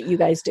it is that you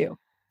guys do.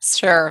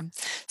 Sure.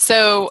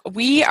 So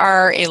we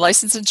are a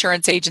licensed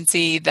insurance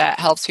agency that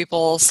helps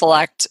people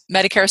select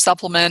Medicare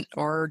supplement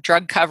or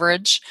drug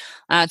coverage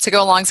to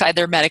go alongside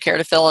their Medicare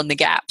to fill in the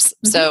gaps.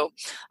 So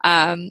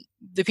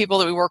the people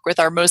that we work with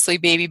are mostly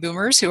baby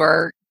boomers who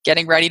are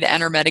getting ready to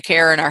enter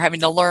Medicare and are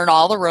having to learn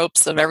all the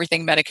ropes of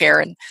everything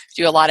Medicare and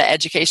do a lot of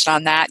education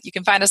on that. You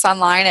can find us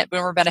online at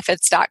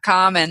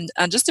boomerbenefits.com and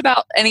on just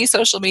about any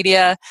social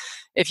media.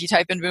 If you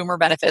type in Boomer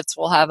Benefits,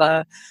 we'll have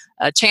a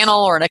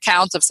channel or an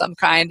account of some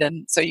kind,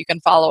 and so you can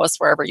follow us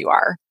wherever you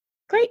are.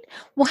 Great.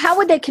 Well, how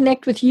would they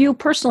connect with you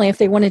personally if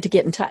they wanted to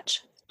get in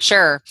touch?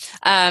 Sure.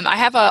 I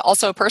have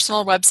also a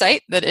personal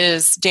website that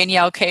is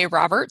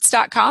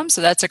daniellekroberts.com.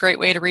 So that's a great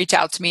way to reach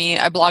out to me.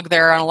 I blog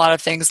there on a lot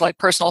of things like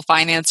personal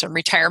finance and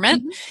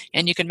retirement,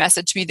 and you can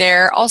message me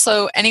there.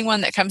 Also,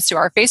 anyone that comes to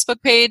our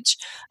Facebook page,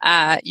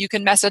 you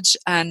can message,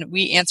 and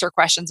we answer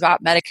questions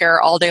about Medicare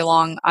all day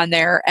long on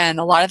there.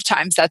 And a lot of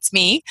times that's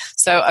me.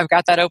 So I've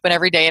got that open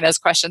every day. And as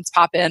questions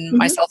pop in,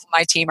 myself and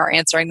my team are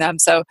answering them.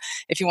 So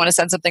if you want to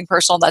send something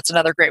personal, that's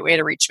another great way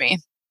to reach me.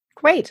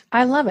 Great.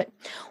 I love it.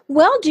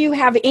 Well, do you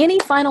have any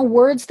final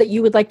words that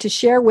you would like to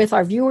share with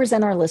our viewers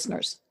and our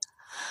listeners?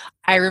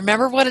 I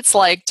remember what it's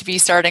like to be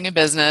starting a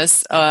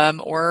business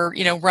or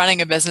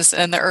running a business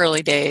in the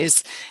early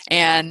days.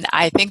 And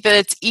I think that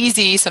it's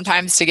easy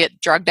sometimes to get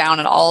drugged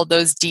down in all of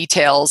those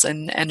details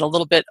and a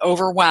little bit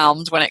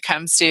overwhelmed when it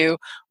comes to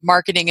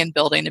marketing and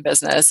building a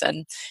business. And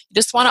you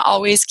just want to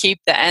always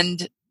keep the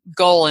end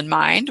goal in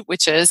mind,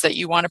 which is that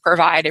you want to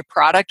provide a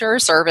product or a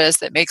service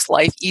that makes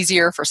life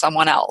easier for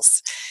someone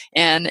else.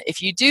 And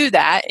if you do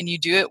that and you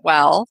do it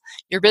well,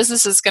 your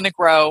business is going to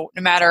grow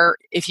no matter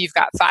if you've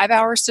got 5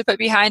 hours to put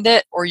behind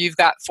it or you've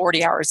got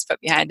 40 hours to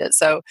put behind it.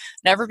 So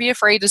never be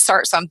afraid to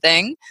start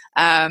something,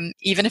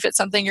 even if it's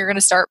something you're going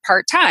to start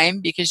part-time,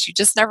 because you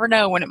just never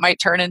know when it might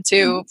turn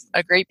into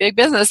a great big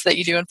business that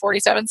you do in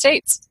 47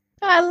 states.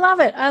 I love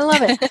it. I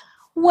love it.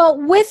 Well,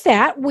 with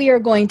that, we are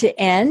going to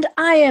end.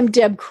 I am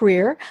Deb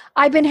Creer.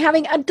 I've been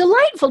having a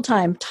delightful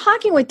time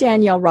talking with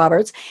Danielle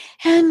Roberts.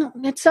 And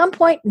at some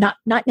point, not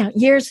now,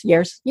 years,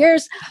 I,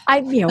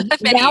 now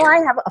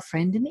I have a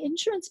friend in the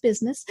insurance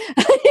business.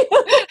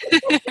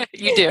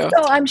 You do.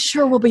 So I'm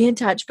sure we'll be in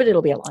touch, but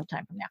it'll be a long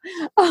time from now.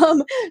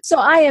 So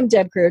I am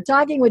Deb Creer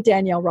talking with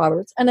Danielle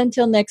Roberts. And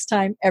until next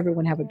time,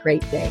 everyone have a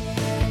great day.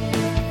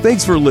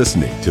 Thanks for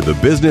listening to the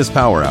Business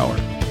Power Hour,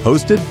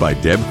 hosted by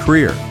Deb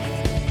Creer.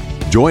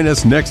 Join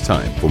us next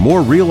time for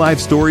more real-life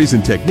stories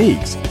and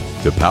techniques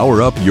to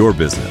power up your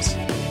business.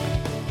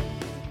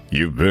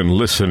 You've been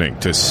listening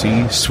to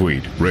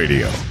C-Suite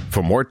Radio.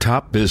 For more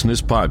top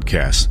business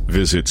podcasts,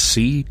 visit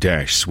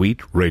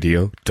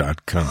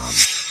c-suiteradio.com.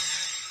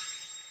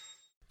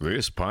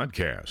 This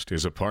podcast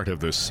is a part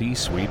of the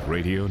C-Suite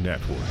Radio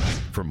Network.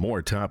 For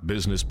more top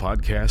business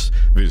podcasts,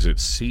 visit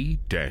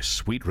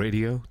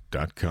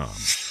c-suiteradio.com.